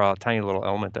best to draw a tiny little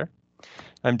element there.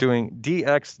 I'm doing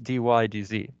dx, dy,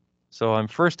 dz. So I'm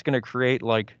first going to create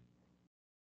like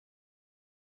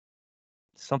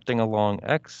something along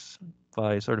x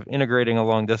by sort of integrating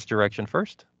along this direction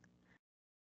first,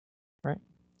 right?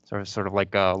 Sort of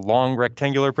like long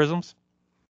rectangular prisms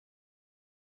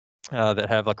that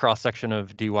have a cross section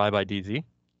of dy by dz.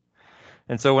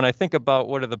 And so when I think about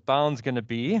what are the bounds going to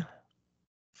be,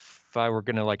 if I were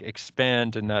going to like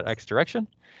expand in that x direction,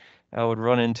 I would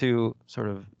run into sort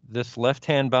of this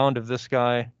left-hand bound of this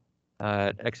guy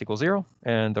at x equals 0,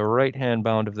 and the right-hand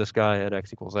bound of this guy at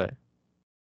x equals a.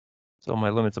 So my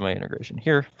limits of my integration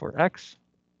here for x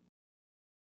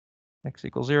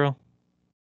equals 0,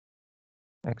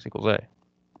 x equals a.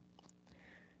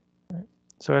 Right.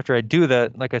 So after I do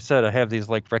that, like I said, I have these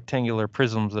like rectangular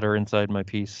prisms that are inside my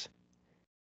piece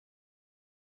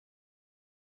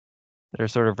that are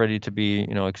sort of ready to be,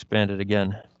 expanded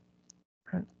again.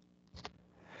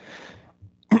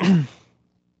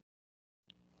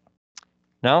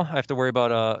 Now I have to worry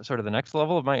about sort of the next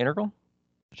level of my integral,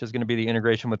 which is going to be the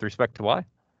integration with respect to y.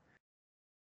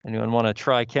 Anyone want to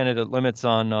try candidate limits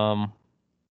on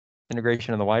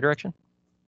integration in the y direction?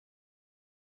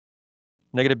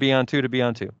 Negative b on 2 to b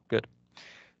on 2. Good.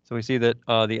 So we see that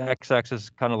the x-axis is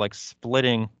kind of like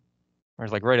splitting, or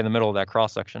it's like right in the middle of that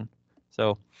cross section.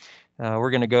 So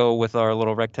we're going to go with our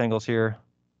little rectangles here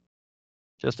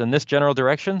just in this general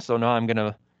direction. So now I'm going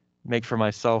to make for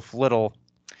myself little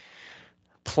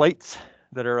plates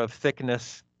that are of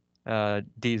thickness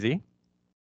dz.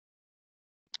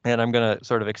 And I'm going to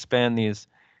sort of expand these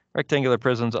rectangular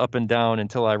prisms up and down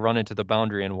until I run into the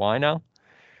boundary in y now.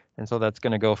 And so that's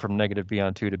going to go from negative b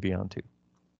on 2 to b on 2.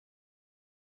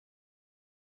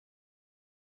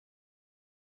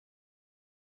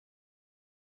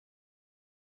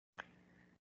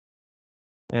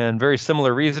 And very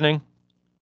similar reasoning.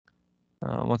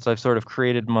 Once I've sort of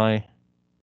created my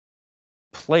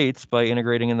plates by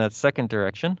integrating in that second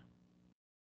direction,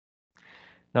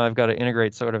 now I've got to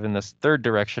integrate sort of in this third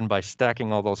direction by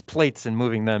stacking all those plates and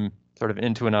moving them sort of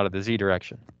into and out of the z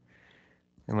direction.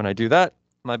 And when I do that,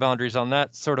 my boundaries on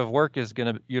that sort of work is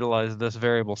going to utilize this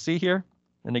variable c here.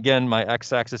 And again, my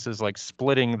x-axis is like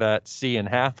splitting that c in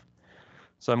half.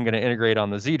 So I'm going to integrate on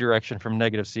the z direction from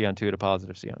negative c on 2 to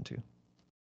positive c on 2.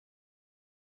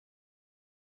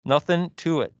 Nothing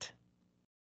to it.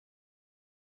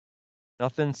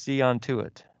 Nothing c on to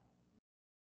it.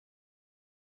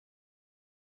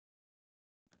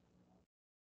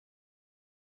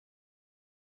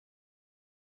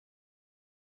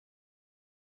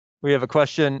 We have a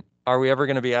question. Are we ever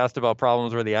going to be asked about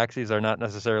problems where the axes are not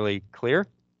necessarily clear?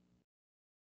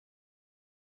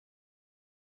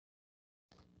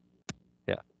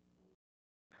 Yeah.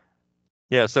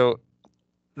 Yeah, so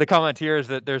the comment here is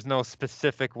that there's no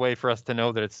specific way for us to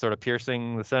know that it's sort of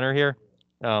piercing the center here.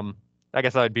 I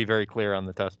guess I'd be very clear on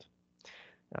the test.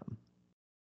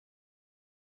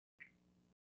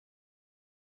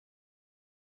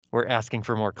 We're asking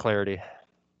for more clarity.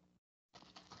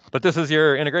 But this is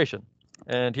your integration.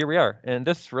 And here we are. And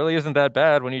this really isn't that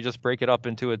bad when you just break it up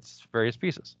into its various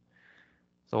pieces.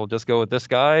 So we'll just go with this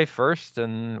guy first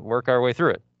and work our way through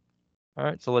it. All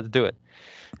right, so let's do it.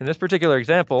 In this particular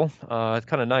example, it's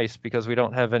kind of nice because we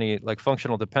don't have any like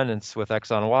functional dependence with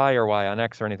x on y or y on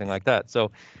x or anything like that. So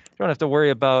you don't have to worry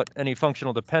about any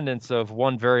functional dependence of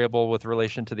one variable with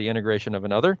relation to the integration of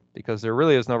another, because there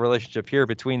really is no relationship here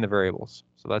between the variables.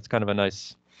 So that's kind of a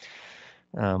nice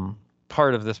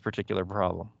part of this particular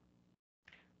problem.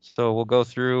 So we'll go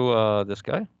through this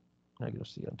guy, negative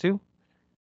c on 2,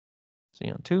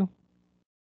 c on 2,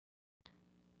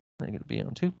 negative b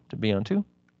on 2 to b on 2.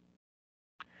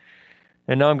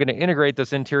 And now I'm going to integrate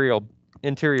this interior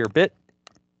bit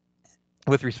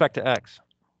with respect to x.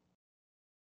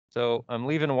 So I'm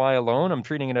leaving y alone. I'm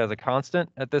treating it as a constant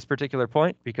at this particular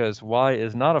point because y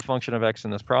is not a function of x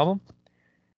in this problem.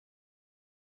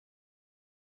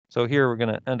 So here we're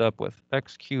going to end up with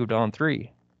x cubed on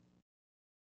 3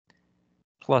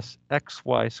 plus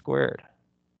xy squared.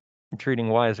 I'm treating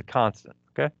y as a constant,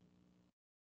 okay?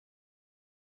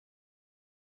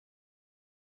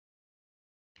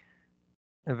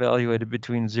 Evaluated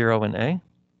between 0 and a.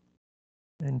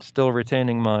 And still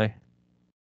retaining my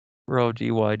rho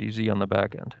dy dz on the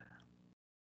back end.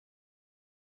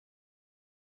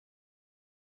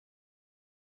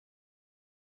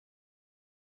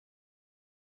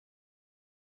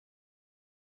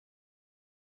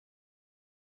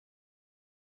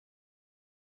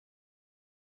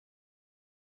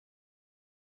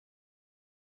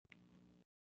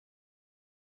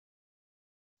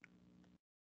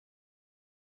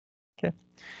 Okay,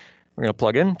 we're going to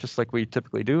plug in just like we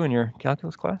typically do in your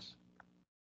calculus class.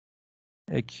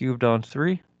 A cubed on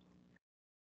 3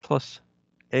 plus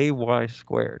ay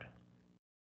squared.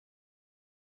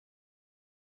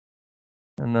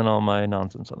 And then all my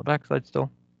nonsense on the backside still.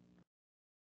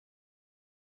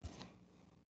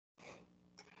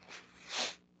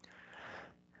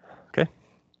 Okay,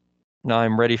 now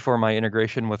I'm ready for my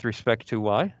integration with respect to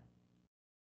y.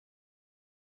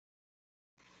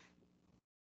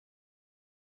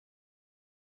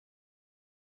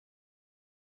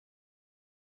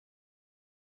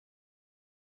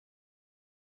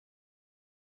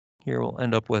 Here we'll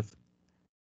end up with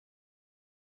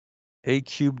a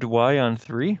cubed y on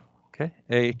 3. Okay,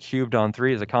 a cubed on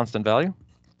 3 is a constant value.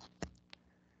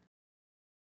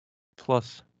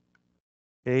 Plus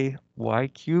a y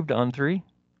cubed on 3.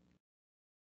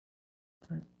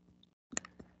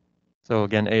 So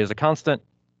again, a is a constant.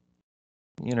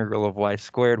 The integral of y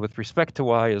squared with respect to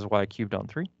y is y cubed on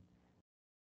 3.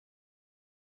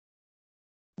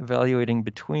 Evaluating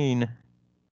between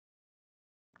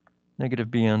negative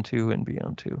b on 2 and b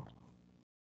on 2.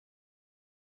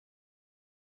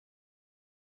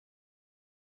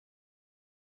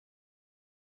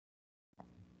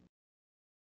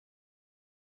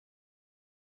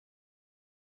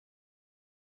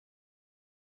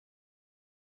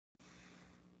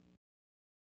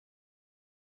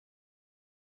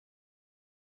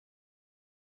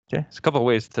 Okay, there's a couple of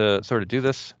ways to sort of do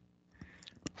this.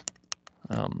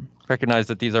 Recognize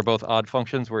that these are both odd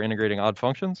functions. We're integrating odd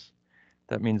functions.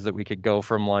 That means that we could go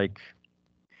from like,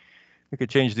 we could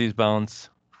change these bounds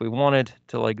if we wanted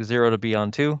to like 0 to b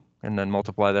on 2 and then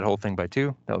multiply that whole thing by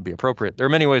 2. That would be appropriate. There are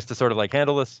many ways to sort of like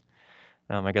handle this.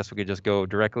 I guess we could just go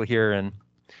directly here and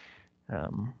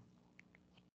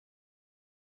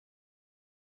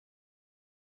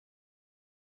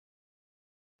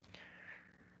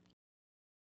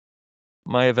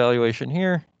my evaluation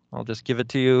here, I'll just give it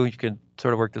to you. You could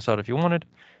sort of work this out if you wanted.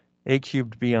 A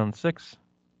cubed b on 6.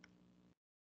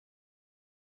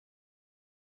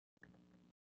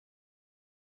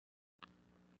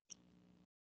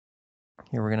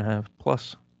 Here we're going to have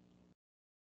plus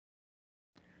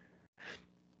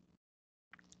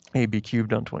ab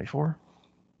cubed on 24.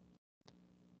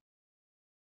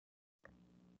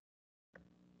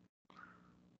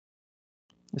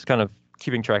 Just kind of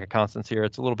keeping track of constants here.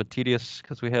 It's a little bit tedious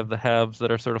because we have the halves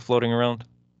that are sort of floating around.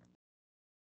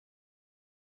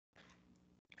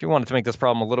 If you wanted to make this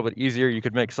problem a little bit easier, you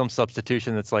could make some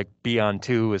substitution that's like b on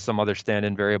 2 is some other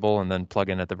stand-in variable and then plug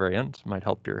in at the very end. It might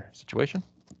help your situation.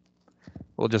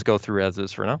 We'll just go through as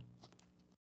is for now.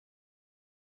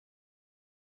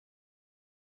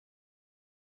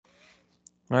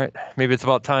 All right, maybe it's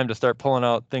about time to start pulling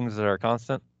out things that are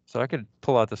constant. So I could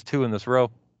pull out this 2 in this row.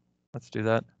 Let's do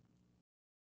that.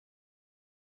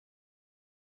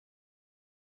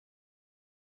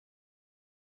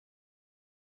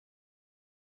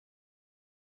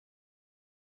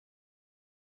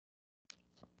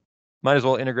 Might as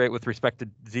well integrate with respect to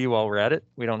z while we're at it.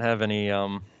 We don't have any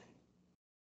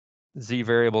z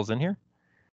variables in here.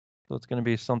 So it's going to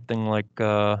be something like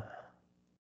a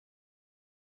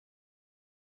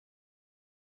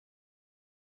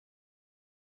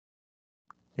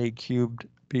cubed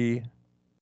b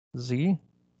z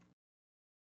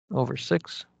over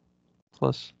 6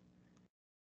 plus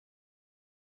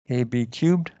ab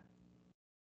cubed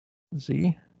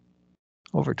z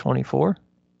over 24.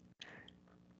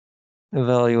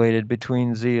 Evaluated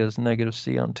between z as negative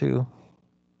c on 2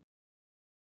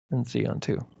 and c on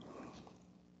 2.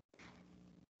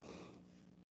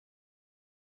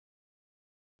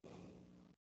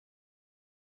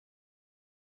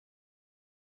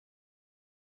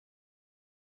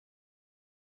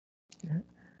 Okay.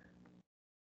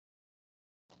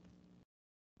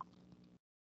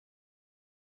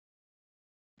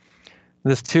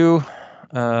 This 2,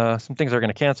 some things are going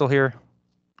to cancel here,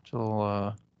 which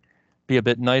will be a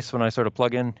bit nice when I sort of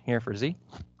plug in here for z.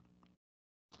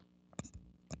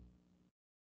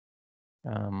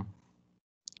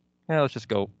 Yeah, let's just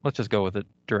go with it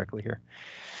directly here.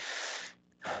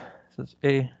 This is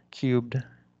a cubed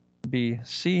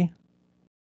bc.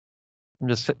 I'm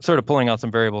just sort of pulling out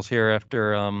some variables here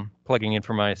after plugging in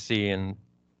for my c and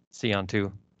c on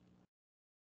 2.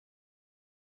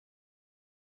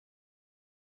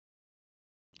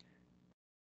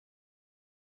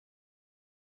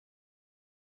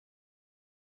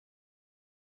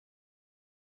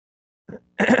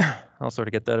 I'll sort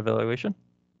of get that evaluation.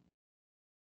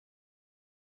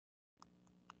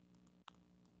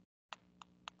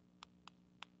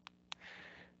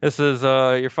 This is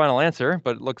your final answer,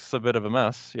 but it looks a bit of a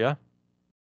mess, yeah?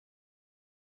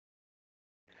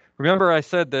 Remember I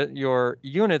said that your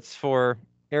units for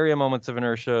area moments of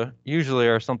inertia usually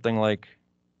are something like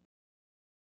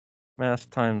mass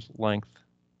times length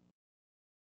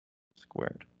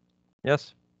squared.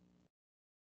 Yes?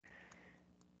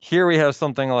 Here we have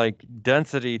something like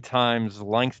density times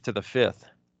length to the 5th.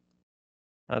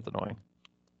 That's annoying.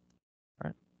 All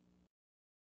right.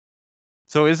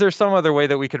 So is there some other way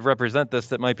that we could represent this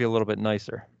that might be a little bit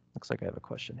nicer? Looks like I have a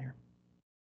question here.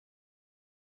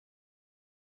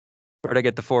 Where did I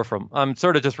get the 4 from? I'm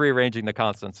sort of just rearranging the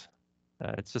constants.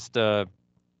 It's just, I'm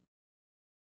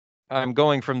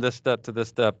going from this step to this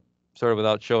step, sort of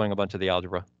without showing a bunch of the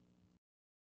algebra.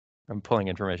 I'm pulling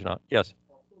information out. Yes.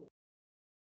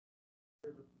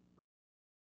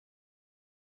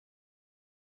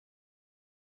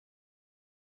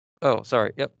 Oh,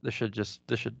 sorry. Yep, this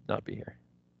should not be here.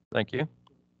 Thank you.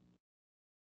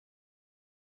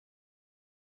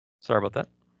 Sorry about that.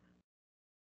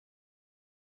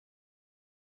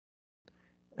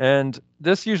 And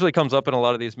this usually comes up in a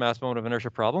lot of these mass moment of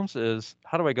inertia problems is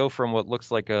how do I go from what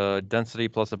looks like a density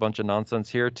plus a bunch of nonsense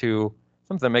here to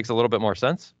something that makes a little bit more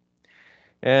sense?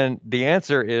 And the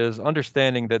answer is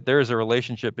understanding that there is a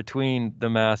relationship between the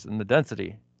mass and the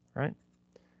density, right?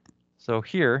 So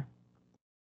here,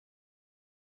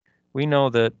 we know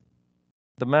that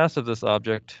the mass of this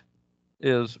object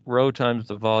is rho times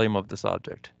the volume of this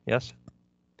object, yes?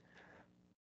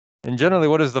 And generally,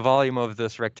 what is the volume of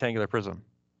this rectangular prism?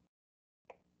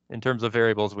 In terms of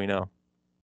variables we know.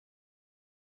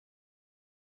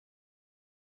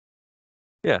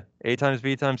 Yeah, A times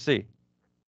B times C.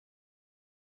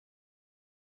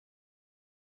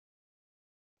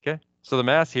 Okay, so the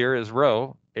mass here is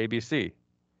rho ABC,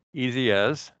 easy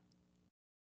as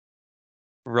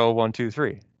rho 1, 2,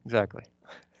 3, exactly.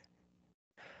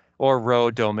 Or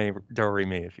rho do re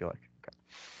mi if you like. Okay.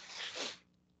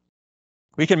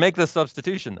 We can make this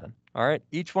substitution then. All right,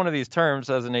 each one of these terms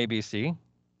has an ABC.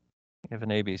 We have an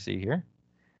ABC here.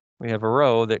 We have a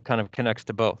rho that kind of connects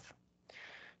to both.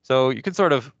 So you can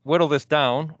sort of whittle this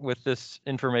down with this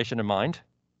information in mind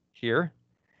here,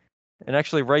 and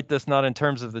actually write this not in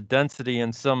terms of the density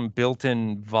and some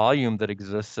built-in volume that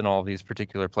exists in all these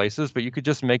particular places, but you could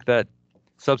just make that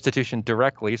substitution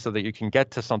directly so that you can get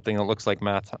to something that looks like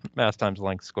mass times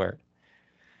length squared.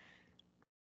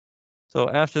 So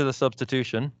after the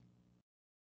substitution,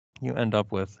 you end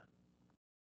up with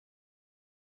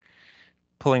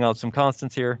pulling out some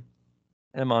constants here,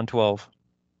 m on 12,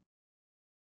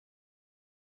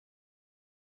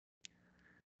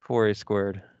 4a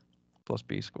squared plus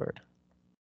b squared.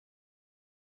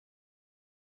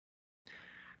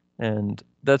 And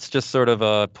that's just sort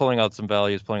of pulling out some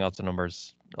values, pulling out some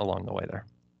numbers along the way there.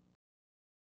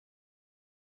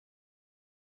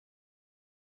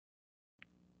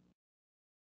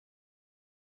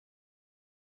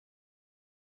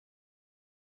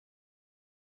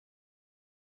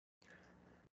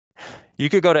 You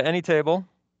could go to any table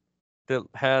that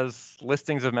has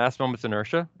listings of mass moments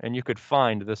inertia, and you could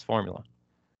find this formula.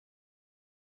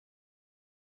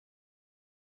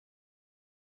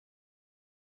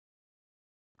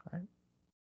 Right.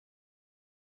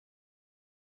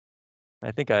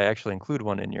 I think I actually include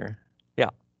one in your, yeah,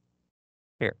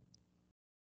 here.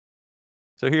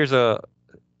 So here's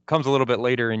comes a little bit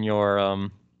later in your,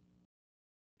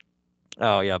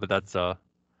 oh yeah, but that's,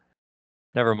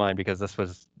 never mind because this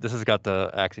has got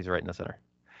the axes right in the center.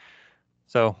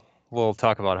 So we'll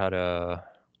talk about how to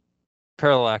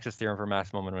parallel axis theorem for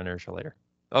mass moment of inertia later.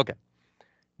 Okay,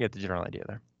 you get the general idea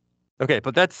there. Okay,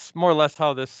 but that's more or less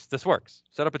how this works.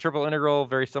 Set up a triple integral,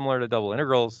 very similar to double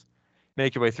integrals.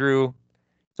 Make your way through,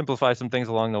 simplify some things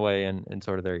along the way, and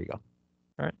sort of there you go.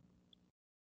 All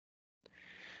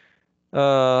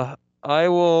right. I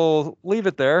will leave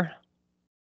it there.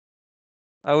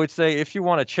 I would say if you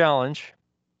want a challenge,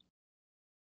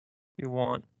 you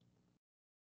want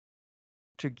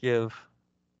to give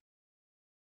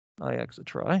IX a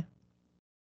try.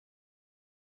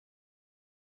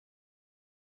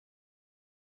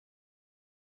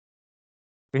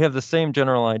 We have the same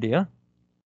general idea.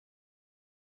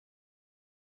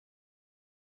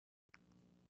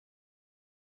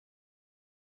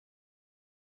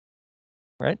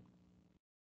 Right?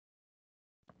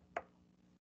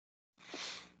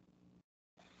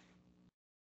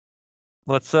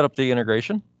 Let's set up the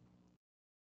integration.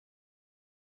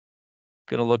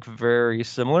 Gonna look very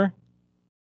similar.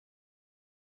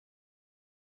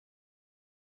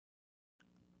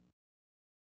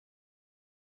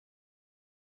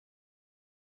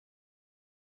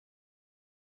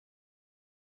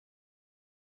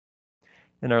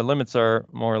 And our limits are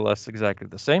more or less exactly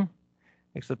the same,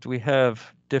 except we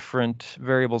have different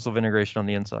variables of integration on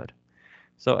the inside.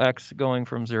 So x going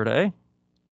from 0 to a,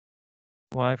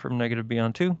 y from negative b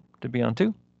on 2 to b on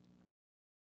 2,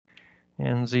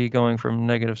 and z going from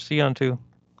negative c on 2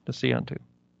 to c on 2.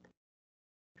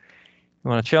 You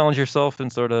want to challenge yourself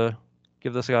and sort of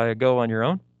give this guy a go on your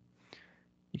own.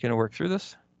 You can work through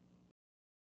this.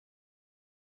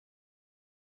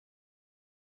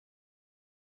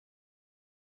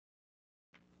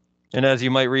 And as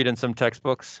you might read in some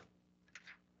textbooks,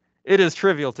 it is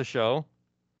trivial to show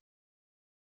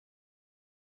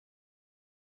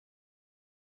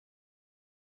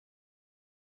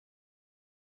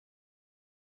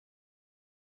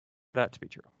that to be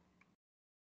true.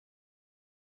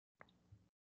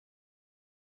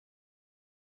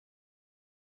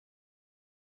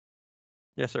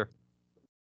 Yes, sir.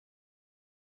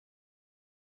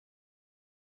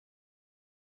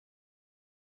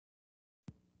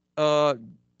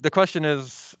 The question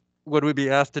is, would we be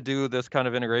asked to do this kind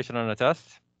of integration on a test?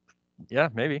 Yeah,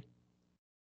 maybe.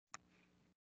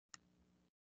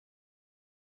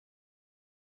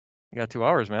 You got 2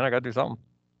 hours, man. I got to do something.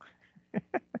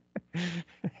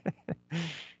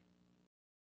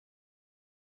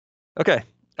 Okay,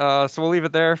 so we'll leave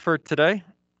it there for today.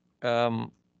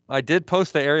 I did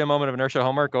post the area moment of inertia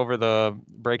homework over the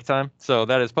break time, so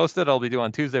that is posted. I'll be due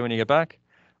on Tuesday when you get back.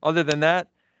 Other than that,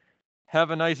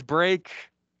 have a nice break.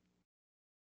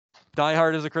 Die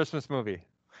Hard is a Christmas movie.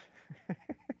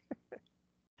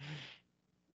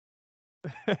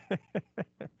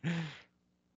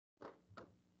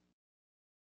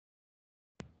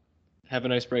 Have a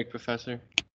nice break, Professor.